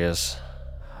Pancreas?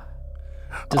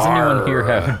 Does anyone here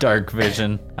have dark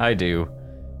vision? I do.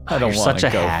 I don't You're want such to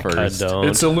a go hack. first. I don't.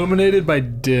 It's illuminated by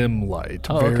dim light.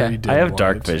 Oh, very okay. dim I have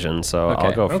dark light. vision, so Okay.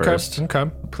 I'll go Okay, first. okay.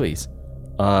 Please.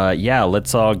 Yeah,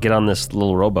 let's all get on this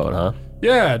little rowboat, huh?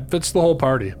 Yeah, it fits the whole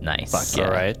party. Nice. Fuck yeah.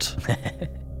 All right.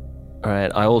 All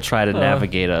right, I will try to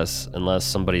navigate us unless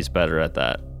somebody's better at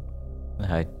that.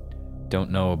 I don't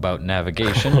know about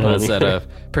navigation, but is that a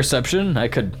perception? I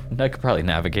could probably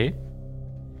navigate.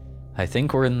 I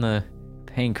think we're in the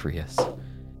pancreas.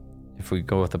 If we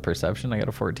go with a perception, I got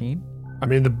a 14. I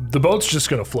mean, the boat's just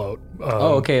gonna float.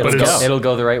 Oh, okay. but It'll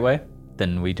go the right way.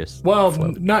 Then we just. Well,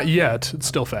 not yet. It's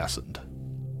still fastened.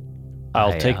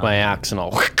 I'll I, take my axe and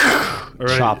I'll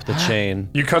chop the chain.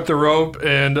 You cut the rope,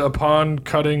 and upon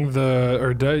cutting is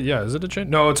it a chain?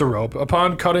 No, it's a rope.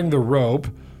 Upon cutting the rope,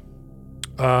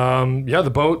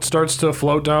 the boat starts to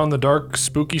float down the dark,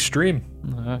 spooky stream.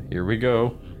 Here we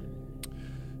go.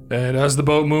 And as the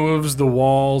boat moves, the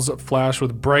walls flash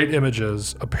with bright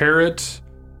images. A parrot,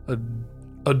 a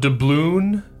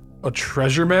doubloon, a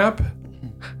treasure map.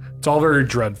 It's all very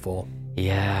dreadful.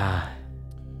 Yeah.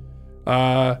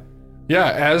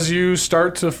 As you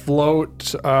start to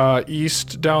float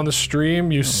east down the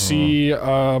stream, you see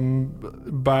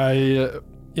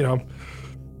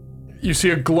you see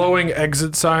a glowing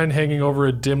exit sign hanging over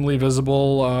a dimly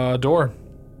visible door.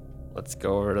 Let's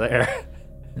go over there.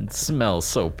 It smells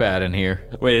so bad in here.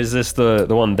 Wait, is this the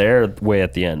one there way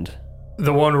at the end?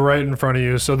 The one right in front of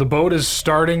you. So the boat is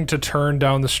starting to turn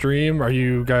down the stream. Are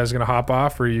you guys gonna hop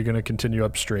off, or are you gonna continue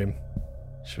upstream?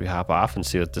 Should we hop off and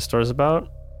see what this store's about?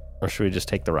 Or should we just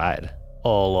take the ride?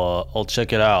 I'll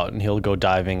check it out, and he'll go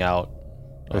diving out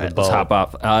of the Alright, boat. let's hop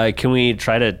off. Can we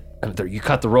try to... You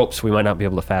cut the rope, so we might not be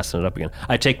able to fasten it up again.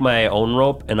 I take my own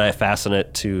rope, and I fasten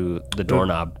it to the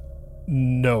doorknob.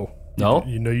 No. No?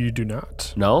 You know you do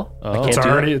not. No? I Oh. can't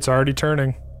It's do already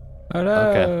turning. Oh no.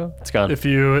 Okay, it's gone.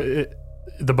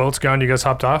 The boat's gone, you guys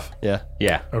hopped off? Yeah.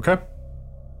 Yeah. Okay.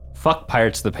 Fuck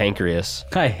Pirates of the Pancreas.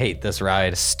 I hate this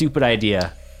ride. Stupid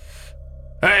idea.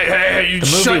 Hey, you movie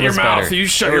shut your was mouth. better. You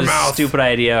shut It your was a mouth. stupid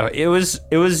idea. It was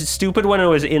stupid when it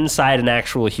was inside an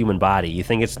actual human body. You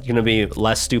think it's gonna be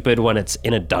less stupid when it's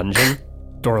in a dungeon?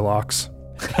 Door locks.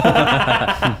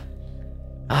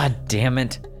 Ah, damn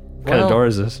it. What kind of door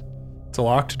is this? It's a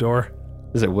locked door.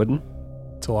 Is it wooden?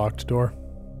 It's a locked door.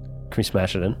 Can we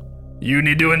smash it in? You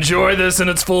need to enjoy this in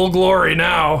its full glory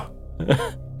now.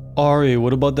 Ari,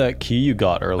 what about that key you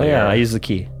got Oh earlier? yeah, I used the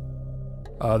key.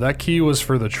 That key was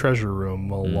for the treasure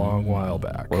room a long while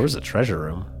back. Where was the treasure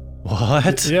room?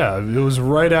 What? Yeah, it was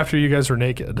right after you guys were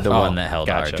naked. The one that held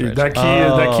gotcha. our Dude, treasure.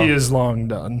 that key is long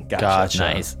done. Gotcha.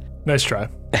 Nice. Nice try.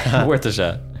 Worth a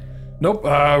shot. Nope.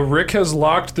 Rick has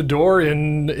locked the door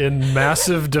in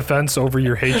massive defense over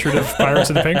your hatred of Pirates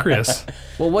of the Pancreas.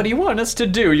 Well, what do you want us to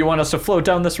do? You want us to float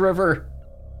down this river?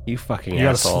 You fucking You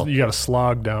asshole. got to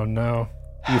slog down now.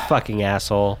 You fucking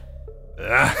asshole.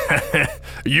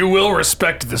 You will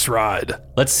respect this ride.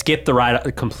 Let's skip the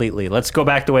ride completely. Let's go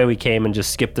back the way we came and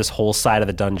just skip this whole side of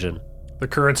the dungeon. The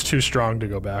current's too strong to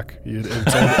go back.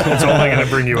 It's only going to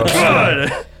bring you up.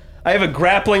 God. I have a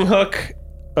grappling hook.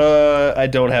 I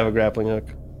don't have a grappling hook.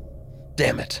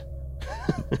 Damn it.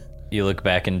 You look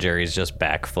back and Jerry's just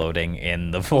back floating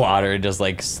in the water, just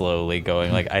like slowly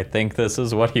going like, I think this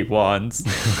is what he wants.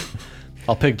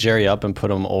 I'll pick Jerry up and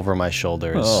put him over my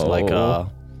shoulders like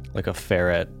a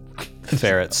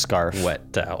ferret scarf.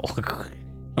 Wet towel.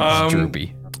 He's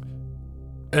droopy.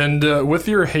 And with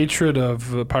your hatred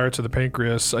of Pirates of the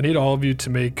Pancreas, I need all of you to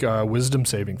make wisdom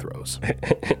saving throws.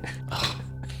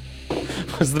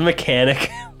 Was there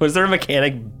a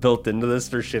mechanic built into this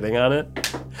for shitting on it?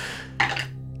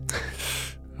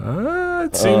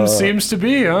 It seems to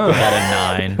be, huh? Got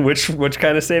a 9. Which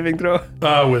kind of saving throw?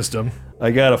 Wisdom.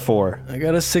 I got a 4. I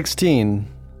got a 16.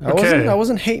 Okay. I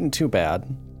wasn't hating too bad.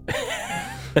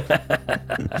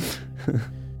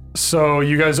 So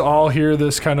you guys all hear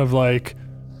this kind of like,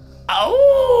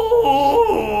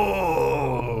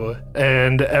 oh,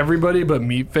 and everybody but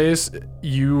Meatface,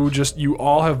 you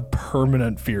all have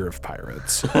permanent fear of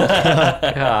pirates.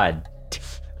 God.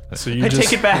 So you I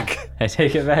take it back. I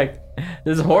take it back.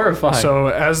 This is horrifying. So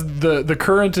as the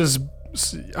current is,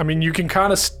 I mean, you can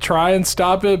kind of try and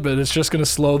stop it, but it's just going to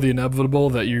slow the inevitable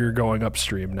that you're going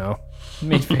upstream now.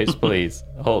 Meatface, please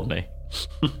hold me.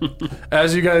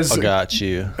 As you guys, I got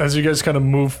you. as you guys kind of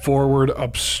move forward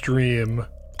upstream.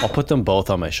 I'll put them both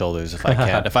on my shoulders if I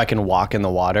can. If I can walk in the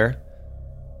water.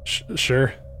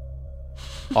 Sure.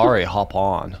 Ari, hop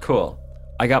on. Cool.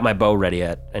 I got my bow ready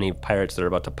at any pirates that are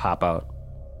about to pop out.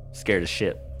 Scared as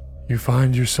shit. You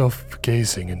find yourself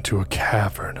gazing into a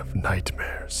cavern of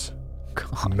nightmares.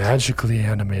 Magically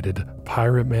animated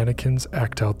pirate mannequins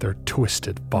act out their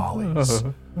twisted follies.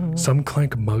 Some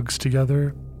clank mugs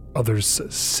together, others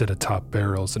sit atop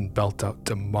barrels and belt out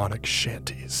demonic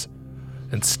shanties.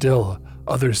 And still,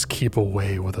 others keep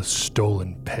away with a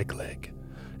stolen peg leg.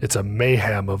 It's a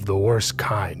mayhem of the worst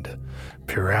kind,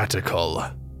 piratical.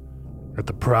 At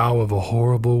the prow of a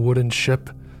horrible wooden ship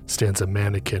stands a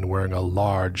mannequin wearing a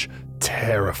large,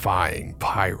 terrifying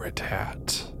pirate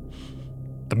hat.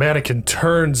 The mannequin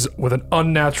turns with an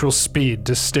unnatural speed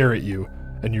to stare at you,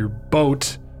 and your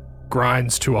boat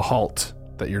grinds to a halt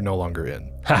that you're no longer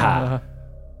in. Haha.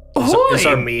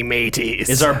 Me mateys.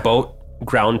 Is our boat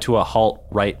ground to a halt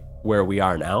right where we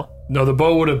are now? No, the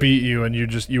boat would have beat you, and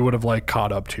you would have like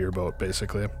caught up to your boat,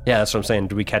 basically. Yeah, that's what I'm saying.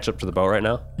 Do we catch up to the boat right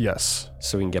now Yes.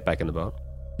 so we can get back in the boat?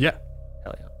 Yeah.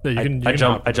 Hell yeah. Yeah, you can I hop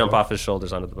jump. in I the jump boat. off his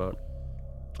shoulders onto the boat.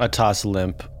 I toss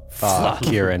limp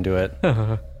Kier into it.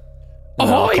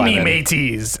 Ahoy, climb me in.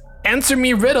 mateys! Answer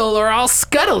me riddle, or I'll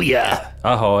scuttle ya.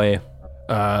 Ahoy!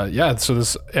 Yeah. So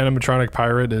this animatronic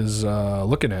pirate is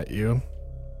looking at you,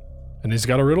 and he's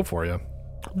got a riddle for you.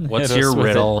 What's Hit us your with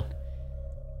riddle?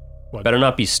 What? Better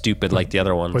not be stupid like the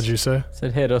other ones. What'd you say?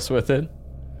 Said hit us with it.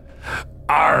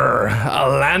 Arr, a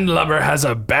landlubber has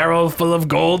a barrel full of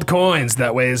gold coins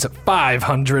that weighs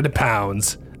 500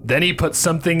 pounds. Then he puts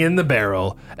something in the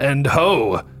barrel, and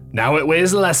ho, now it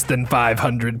weighs less than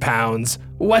 500 pounds.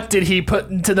 What did he put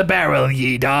into the barrel,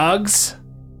 ye dogs?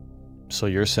 So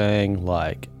you're saying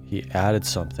like he added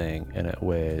something and it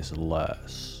weighs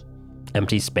less.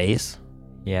 Empty space?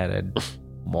 He added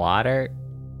water.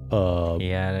 A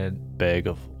He added. bag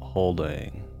of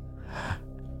holding.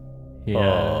 He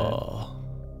added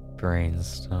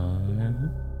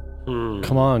brainstorm.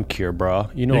 Come on, Kier, bro.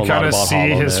 You know You a lot kind of about see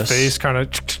his hollowness. face kind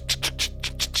of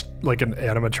like an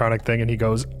animatronic thing, and he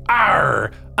goes,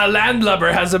 "Arr! A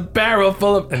landlubber has a barrel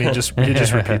full of," and he just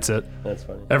repeats it. That's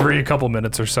funny. Every couple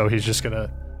minutes or so, he's just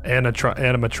gonna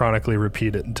animatronically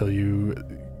repeat it until you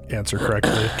answer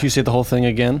correctly. Can you say the whole thing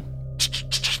again?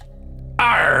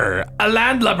 Arr! A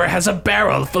landlubber has a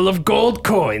barrel full of gold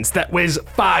coins that weighs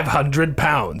 500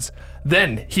 pounds.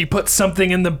 Then he puts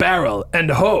something in the barrel, and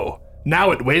ho!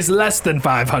 Now it weighs less than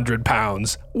 500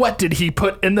 pounds. What did he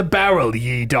put in the barrel,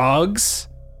 ye dogs?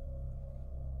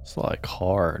 It's like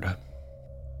hard.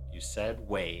 You said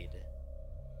weighed.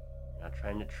 You're not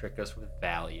trying to trick us with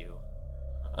value.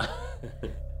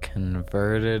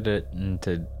 Converted it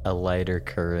into a lighter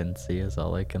currency is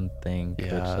all I can think, which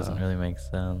doesn't really make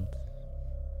sense.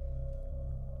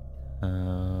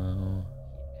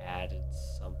 Added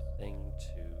something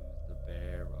to the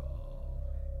barrel.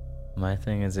 My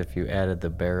thing is if you added the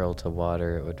barrel to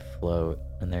water, it would float,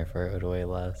 and therefore it would weigh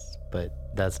less. But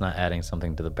that's not adding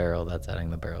something to the barrel, that's adding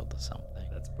the barrel to something.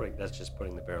 That's just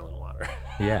putting the barrel in water.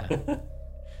 Yeah.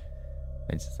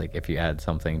 It's just like if you add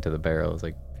something to the barrel, it's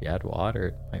like if you add water,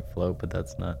 it might float, but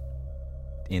that's not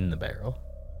in the barrel.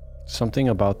 Something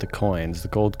about the coins, the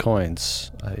gold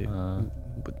coins, I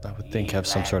would think have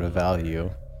some sort of value.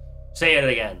 Say it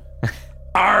again.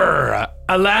 Arr!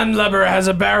 A landlubber has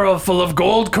a barrel full of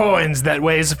gold coins that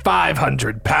weighs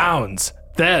 500 pounds.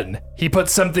 Then he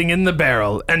puts something in the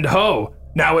barrel, and ho!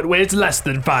 Now it weighs less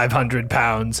than 500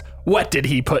 pounds. What did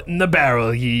he put in the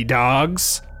barrel, ye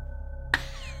dogs?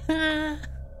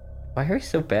 Why are you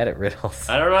so bad at riddles?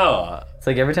 I don't know. It's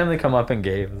like every time they come up in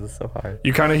games, it's so hard.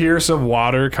 You kind of hear some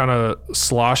water kind of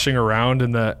sloshing around,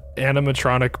 and the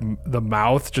animatronic, the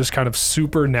mouth just kind of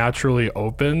supernaturally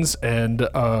opens, and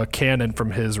a cannon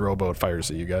from his rowboat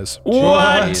fires at you guys.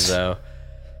 What? Jeez, though.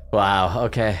 Wow,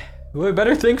 okay. We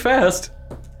better think fast.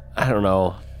 I don't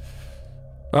know.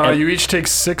 You each take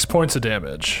 6 points of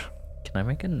damage. Can I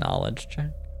make a knowledge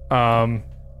check?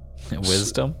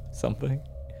 Wisdom? Something?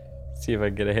 See if I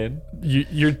can get a hit.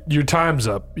 Your time's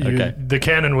up. Okay. The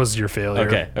cannon was your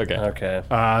failure. Okay.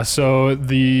 So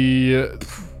the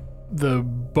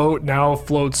boat now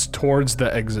floats towards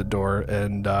the exit door,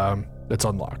 and it's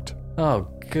unlocked. Oh,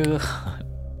 God.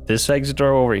 This exit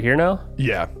door over here now?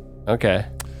 Yeah. Okay.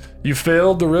 You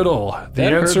failed the riddle. The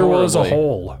That hurt answer was a horribly.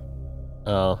 hole.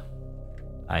 Oh.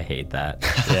 I hate that.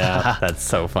 Yeah. That's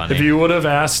so funny. If you would have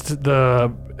asked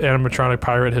the animatronic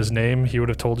pirate his name, he would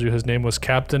have told you his name was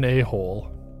Captain A-Hole,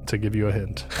 to give you a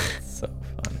hint. So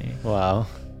funny. Wow.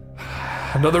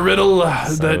 Another riddle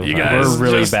that you guys We're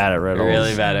really just- bad at riddles.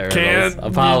 Really bad at riddles. Can't-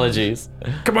 Apologies.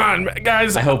 Come on,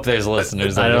 guys. I hope there's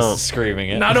listeners that I are don't- just screaming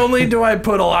it. Not only do I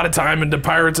put a lot of time into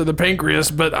Pirates of the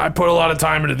Pancreas, but I put a lot of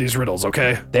time into these riddles,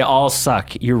 okay? They all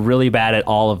suck. You're really bad at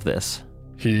all of this.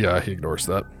 He ignores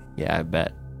that. Yeah, I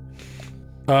bet.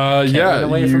 Yeah,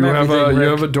 away you from have everything, you Rick.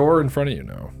 have a door in front of you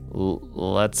now.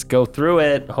 Let's go through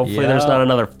it. Hopefully there's Yeah. not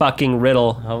another fucking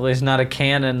riddle. Hopefully it's not a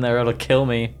cannon there. It'll kill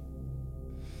me.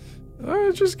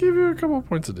 Just give you a couple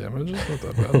points of damage. It's not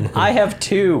that bad. I have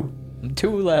 2.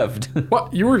 2 left.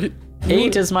 What? You were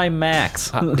 8 is my max.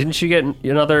 Didn't you get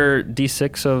another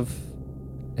D6 of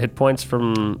hit points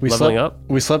from leveling up?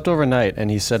 We slept overnight, and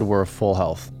he said we're full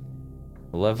health.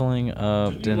 Leveling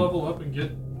up didn't level up and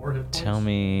get more hit points? tell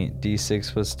me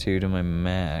D6 was 2 to my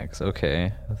max.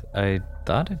 Okay. I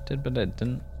thought it did, but it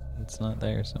didn't. It's not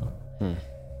there, so.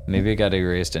 Maybe it got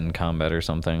erased in combat or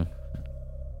something.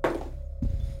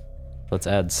 Let's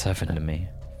add 7 to me.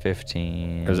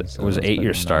 15. Was 8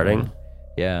 your starting?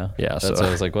 Yeah. Yeah, That's so- why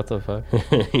I was like, what the fuck?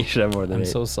 You should have more than I'm 8.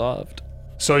 so soft.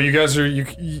 So you guys are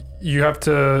you have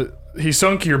to. He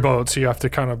sunk your boat, so you have to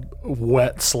kind of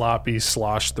wet, sloppy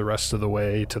slosh the rest of the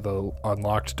way to the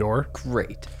unlocked door.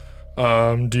 Great.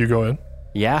 Do you go in?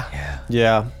 Yeah.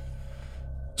 Yeah.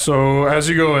 So as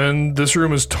you go in, this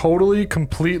room is totally,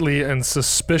 completely, and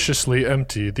suspiciously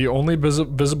empty. The only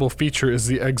visible feature is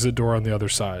the exit door on the other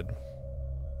side.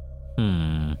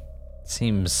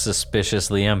 Seems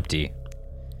suspiciously empty.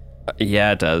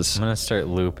 Yeah, it does. I'm gonna start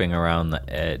looping around the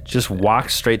edge. Just walk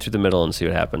straight through the middle and see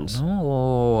what happens.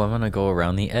 Oh, I'm gonna go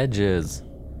around the edges.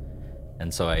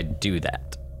 And so I do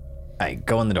that. I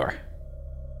go in the door.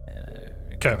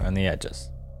 Okay. On the edges.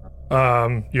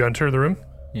 You enter the room.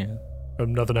 Yeah.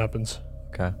 Nothing happens.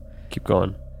 Okay. Keep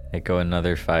going. I go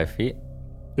another 5 feet.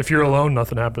 If you're alone,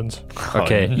 nothing happens.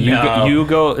 Okay, no. you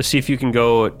go see if you can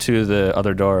go to the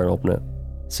other door and open it.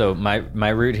 So my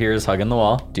route here is hugging the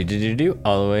wall, do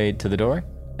all the way to the door,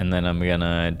 and then I'm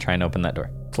gonna try and open that door.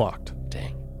 It's locked.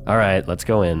 Dang. All right, let's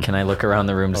go in. Can I look around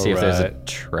the room to see if there's a Alright.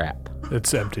 trap?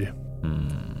 It's empty.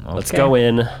 Let's go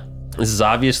in. This is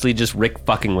obviously just Rick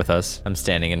fucking with us. I'm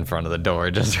standing in front of the door,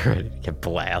 just ready to get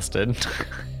blasted.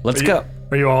 Let's go.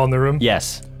 Are you all in the room?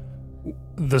 Yes.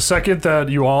 The second that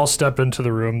you all step into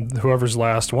the room, whoever's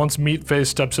last, once Meatface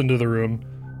steps into the room,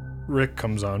 Rick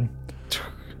comes on.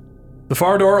 The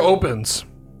far door opens,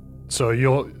 so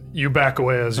you back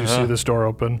away as you see this door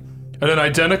open. And an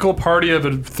identical party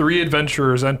of 3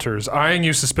 adventurers enters, eyeing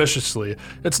you suspiciously.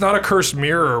 It's not a cursed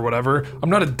mirror or whatever. I'm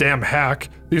not a damn hack.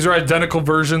 These are identical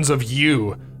versions of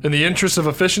you. In the interest of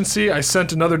efficiency, I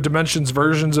sent another dimension's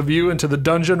versions of you into the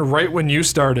dungeon right when you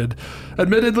started.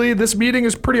 Admittedly, this meeting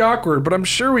is pretty awkward, but I'm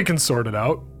sure we can sort it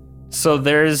out. So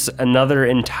there's another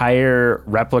entire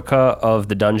replica of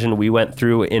the dungeon we went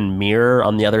through in mirror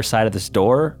on the other side of this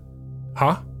door?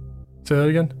 Huh? Say that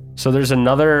again? So there's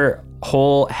another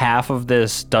whole half of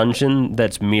this dungeon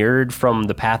that's mirrored from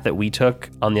the path that we took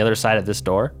on the other side of this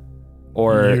door?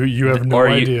 Or You have no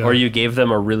idea. Or you gave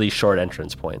them a really short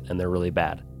entrance point and they're really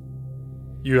bad.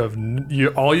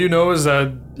 All you know is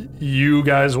that you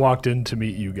guys walked in to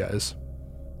meet you guys.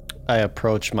 I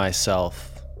approach myself.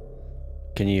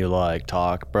 Can you,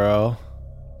 talk, bro?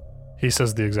 He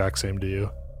says the exact same to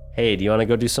you. Hey, do you want to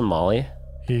go do some Molly?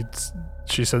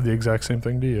 She said the exact same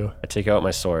thing to you. I take out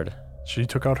my sword. She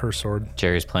took out her sword.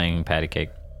 Jerry's playing patty cake.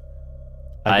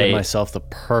 I give myself the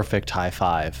perfect high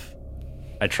five.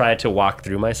 I try to walk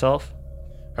through myself.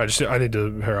 I need to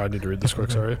read this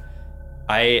quick, sorry.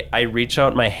 I reach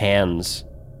out my hands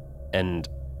and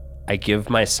I give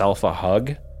myself a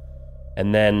hug,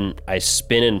 and then I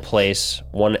spin in place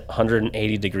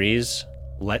 180 degrees,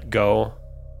 let go,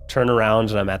 turn around,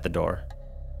 and I'm at the door.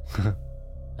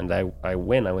 And I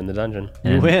win. I win the dungeon.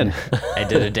 You win. I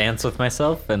did a dance with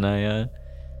myself, and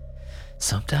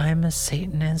sometimes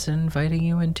Satan is inviting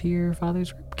you into your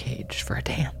father's ribcage for a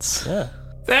dance. Yeah.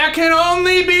 There can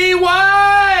only be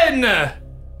one!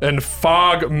 And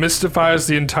fog mystifies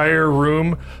the entire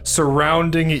room,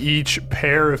 surrounding each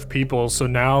pair of people, so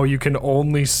now you can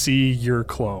only see your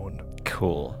clone.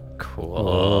 Cool.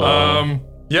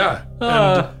 Yeah.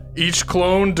 And each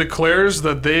clone declares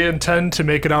that they intend to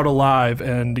make it out alive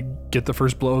and get the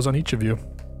first blows on each of you.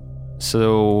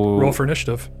 So Roll for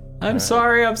initiative. I'm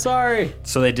sorry.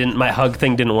 So my hug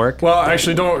thing didn't work? Well,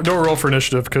 actually, don't roll for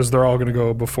initiative because they're all gonna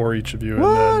go before each of you,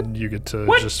 and then you get to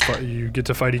you get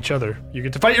to fight each other. You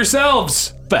get to fight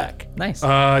yourselves. Back. Nice.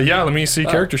 Yeah. Let me see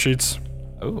character sheets.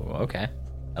 Oh, okay.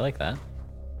 I like that.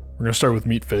 We're gonna start with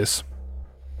Meatface.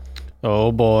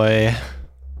 Oh boy.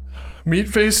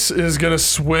 Meatface is gonna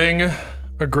swing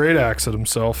a great axe at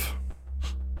himself.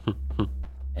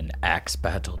 An axe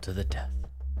battle to the death.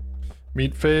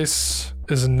 Meatface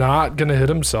is not gonna hit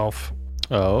himself.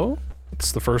 Oh?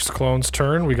 It's the first clone's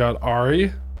turn. We got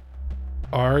Ari.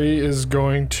 Ari is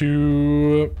going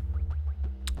to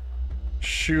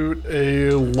shoot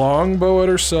a longbow at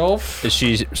herself. Is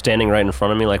she standing right in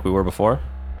front of me like we were before?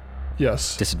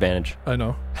 Yes, Disadvantage. I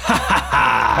know.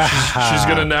 she's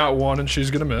gonna nat 1 and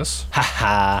she's gonna miss.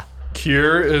 Haha.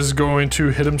 Kier is going to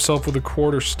hit himself with a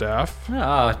quarterstaff,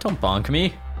 Ah, don't bonk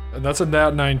me. and that's a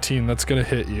nat 19. That's gonna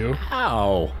hit you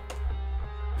Ow.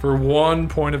 for 1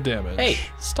 point of damage. Hey,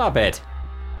 stop it.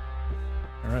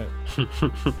 All right.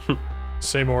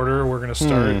 Same order. We're gonna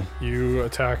start. You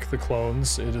attack the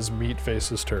clones. It is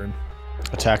Meatface's turn.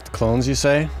 Attack the clones, you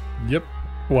say? Yep.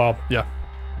 Well, yeah.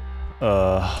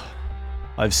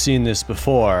 I've seen this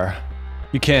before.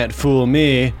 You can't fool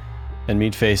me. And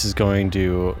Meatface is going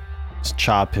to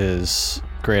chop his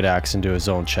great axe into his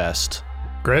own chest.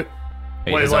 Great.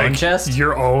 Wait, his own chest?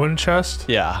 Your own chest?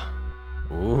 Yeah.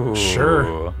 Ooh.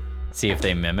 Sure. See if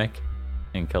they mimic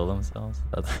and kill themselves.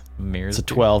 That's mirrors.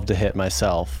 It's a 12 to hit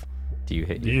myself. Do you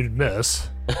hit you? You'd miss.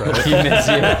 Right? He miss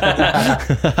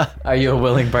you. Are you a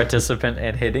willing participant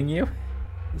in hitting you?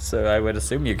 So I would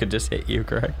assume you could just hit you,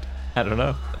 correct? I don't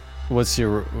know. What's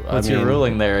your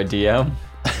ruling there, DM?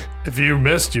 If you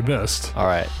missed, you missed. All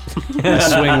right. I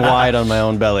swing wide on my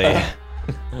own belly.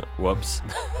 Whoops.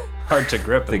 Hard to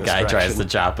grip. The guy tries to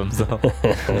chop himself.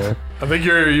 I think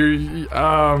you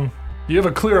have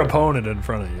a clear opponent in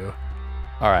front of you.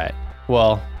 All right.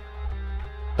 Well,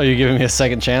 are you giving me a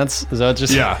second chance? Is that what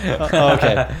just? Yeah. Oh,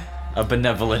 okay. A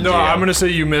benevolent No, GM. I'm gonna say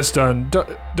you missed on.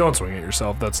 Don't swing at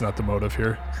yourself. That's not the motive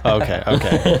here. Okay.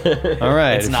 All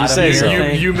right. It's if not you a say mere so.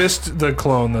 thing. You missed the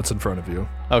clone that's in front of you.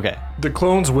 Okay. The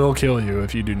clones will kill you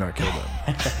if you do not kill them.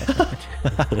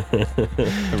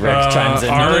 Rex chimes in.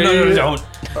 Ari- No, don't.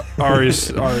 Ari's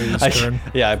turn.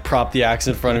 I prop the axe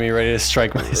in front of me, ready to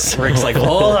strike myself. Rick's like,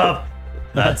 hold up.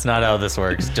 That's not how this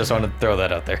works. Just want to throw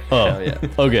that out there. Oh, yeah.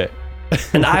 Okay.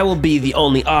 And I will be the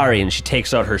only Ari, and she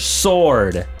takes out her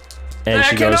sword. And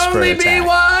she goes for an attack.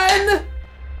 one!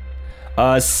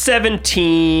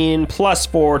 17 plus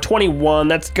 4, 21.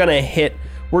 That's gonna hit.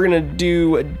 We're gonna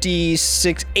do a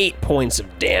D6, 8 points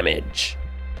of damage.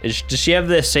 Does she have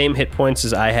the same hit points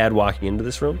as I had walking into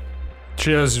this room?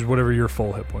 She has whatever your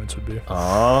full hit points would be.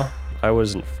 Aw, I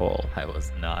wasn't full. I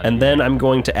was not. And then I'm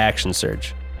going to action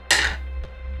surge.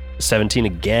 17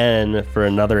 again for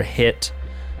another hit.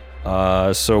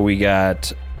 So we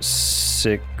got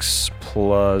 6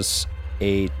 plus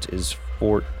 8 is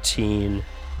 14.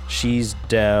 She's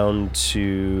down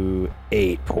to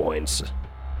 8 points.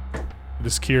 It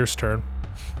is Kier's turn.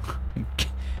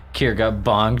 Kier got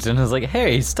bonked and is like,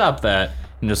 "Hey, stop that!"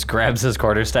 And just grabs his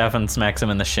quarterstaff and smacks him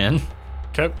in the shin.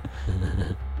 Okay.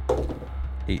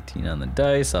 18 on the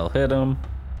dice. I'll hit him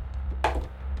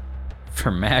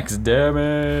for max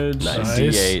damage. Nice.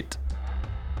 D8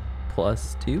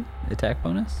 plus 2 attack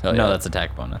bonus. Oh, No, yeah. that's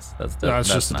attack bonus. That's it's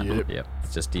just a not. D8. Yep,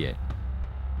 it's just D8.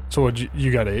 So what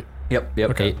you got 8. Yep.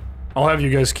 Okay. 8. I'll have you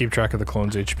guys keep track of the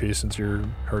clone's HP since you're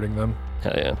hurting them.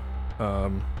 Hell yeah.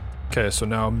 Okay, so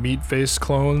now Meat Face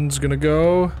Clone's gonna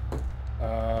go.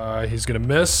 He's gonna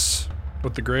miss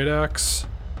with the Great Axe.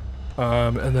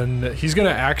 And then he's gonna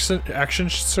action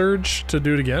surge to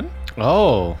do it again.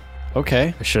 Oh,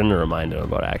 okay. I shouldn't have reminded him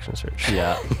about action surge.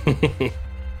 Yeah.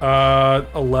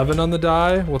 11 on the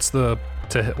die. What's the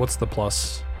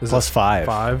plus? Is Plus it 5.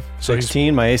 5. So he's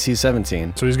 16, my AC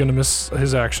 17. So he's gonna miss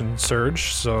his action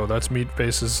surge. So that's Meat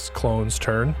Face's clone's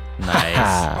turn. Nice.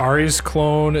 Ari's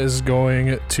clone is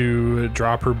going to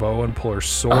drop her bow and pull her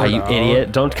sword Oh, you out,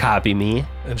 idiot. Don't copy me.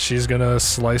 and she's gonna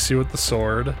slice you with the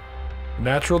sword.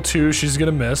 Natural 2, she's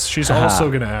gonna miss. She's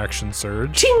also gonna action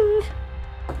surge. Ching!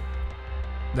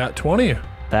 Nat 20.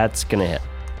 That's gonna hit.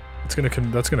 That's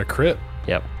gonna crit.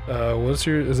 Yep.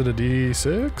 Is it a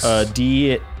D6?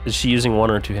 D, is she using 1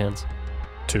 or 2 hands?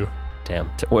 2. Damn.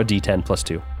 What D10 plus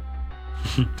 2?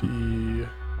 Where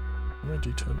did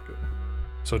D10 go?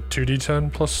 So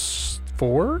 2D10 plus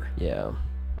 4? Yeah.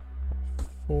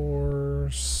 4,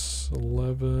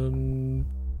 11,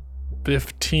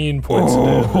 15 points of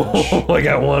damage. I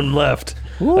got 1 left.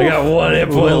 I got 1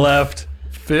 hit point left.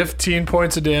 15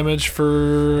 points of damage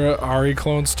for Ari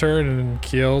Clone's turn, and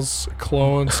Kiel's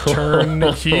Clone's turn.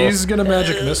 He's gonna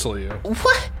magic missile you.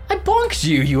 What? I bonked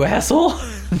you, you asshole.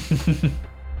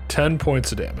 10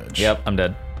 points of damage. Yep, I'm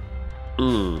dead.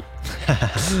 Mm.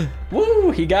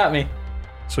 Woo, he got me.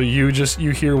 So you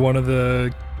hear one of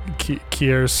the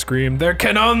Kiers scream, "There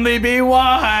can only be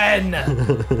one!"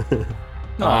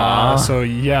 So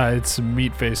yeah, it's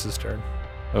Meat Face's turn.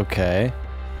 Okay.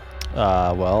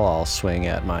 Well, I'll swing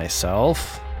at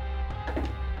myself.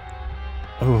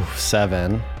 Ooh,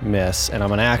 7. Miss. And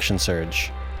I'm an action surge.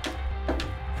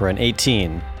 For an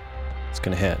 18. It's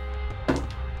gonna hit.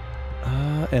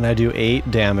 And I do 8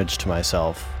 damage to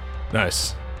myself.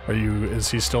 Nice.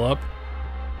 Is he still up?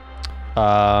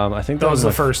 I think That was the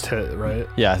my first hit, right?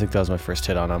 Yeah, I think that was my first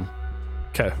hit on him.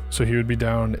 Okay, so he would be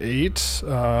down 8.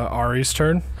 Ari's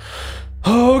turn.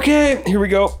 Okay, here we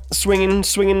go. Swinging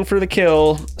for the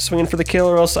kill. Swinging for the kill,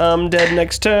 or else I'm dead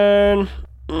next turn.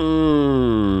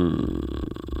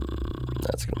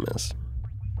 That's gonna miss.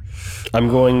 I'm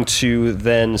going to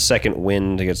then second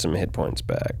wind to get some hit points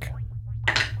back.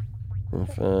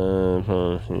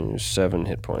 7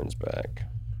 hit points back.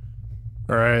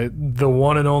 All right, the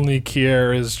one and only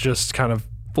Kier is just kind of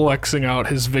flexing out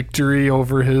his victory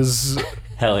over his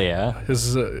Hell yeah.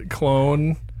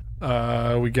 clone.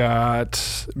 We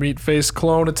got Meat Face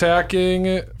Clone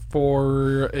attacking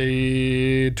for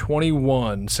a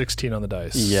 21, 16 on the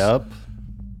dice. Yep.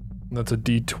 That's a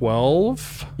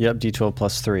D12. Yep, D12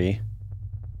 plus 3.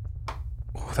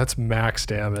 Oh, that's max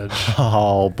damage.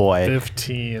 Oh boy.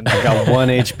 15. Got 1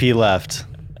 HP left.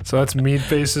 So that's Meat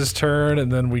Face's turn,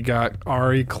 and then we got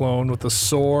Ari Clone with the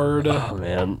sword. Oh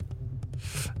man.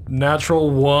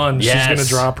 Natural 1. Yes. She's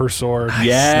gonna drop her sword.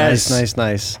 Yes.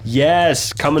 Nice.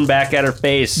 Yes. Coming back at her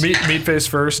face. Meat Face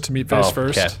first. Meat Face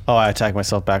first. Okay. Oh, I attack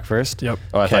myself back first? Yep.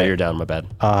 Oh, I thought Okay. you were down. My bad.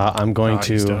 I'm going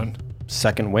He's to done.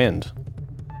 second wind.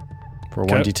 For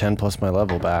Okay. 1d10 plus my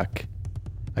level back.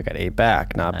 I got 8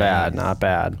 back. Not bad, not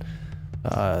bad.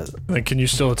 Then can you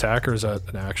still attack, or is that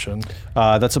an action?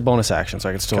 That's a bonus action, so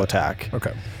I can still attack.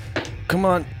 Okay. Come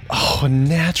on. Oh, a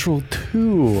natural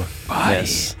 2.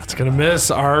 Miss. That's gonna miss.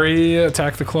 Ari,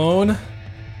 attack the clone.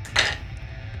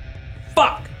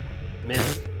 Fuck.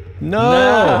 Miss.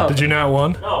 No. Did you not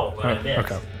one? No, but I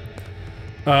missed.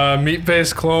 Okay. Meat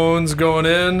Face Clone's going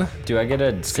in. Do I get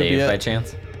a save it. by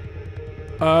chance?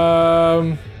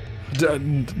 No,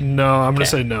 I'm gonna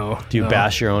say no. Do you No.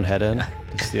 bash your own head in?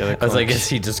 It's the other I was like, clones. is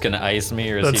he just gonna ice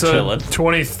me or is That's he a chilling?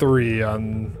 23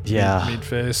 on Yeah. Meat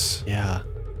Face. Yeah.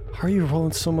 How are you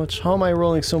rolling so much? How am I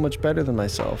rolling so much better than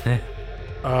myself?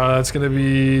 That's going to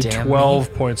be Damn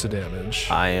 12 points of damage.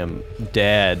 I am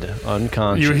dead,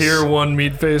 unconscious. You hear one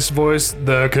meat-faced voice,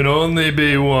 there can only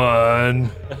be one.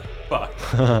 Fuck.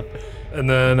 And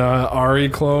then Ari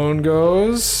clone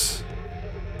goes.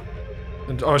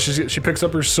 And, she picks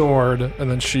up her sword, and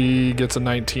then she gets a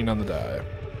 19 on the die.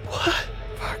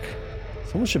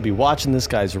 Someone should be watching this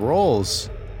guy's rolls.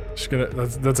 She's gonna.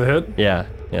 That's a hit. Yeah,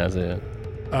 that's it.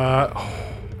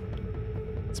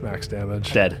 It's max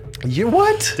damage. Dead. You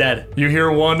what? Dead. You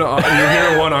hear one.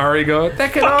 Ari go.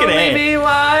 That can Fucking only A. be one.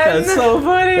 That's so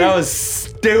funny. That was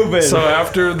stupid. So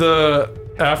after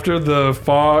the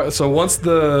fog, so once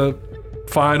the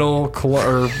final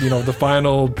the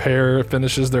final pair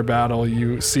finishes their battle,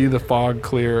 you see the fog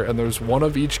clear, and there's one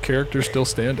of each character still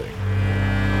standing.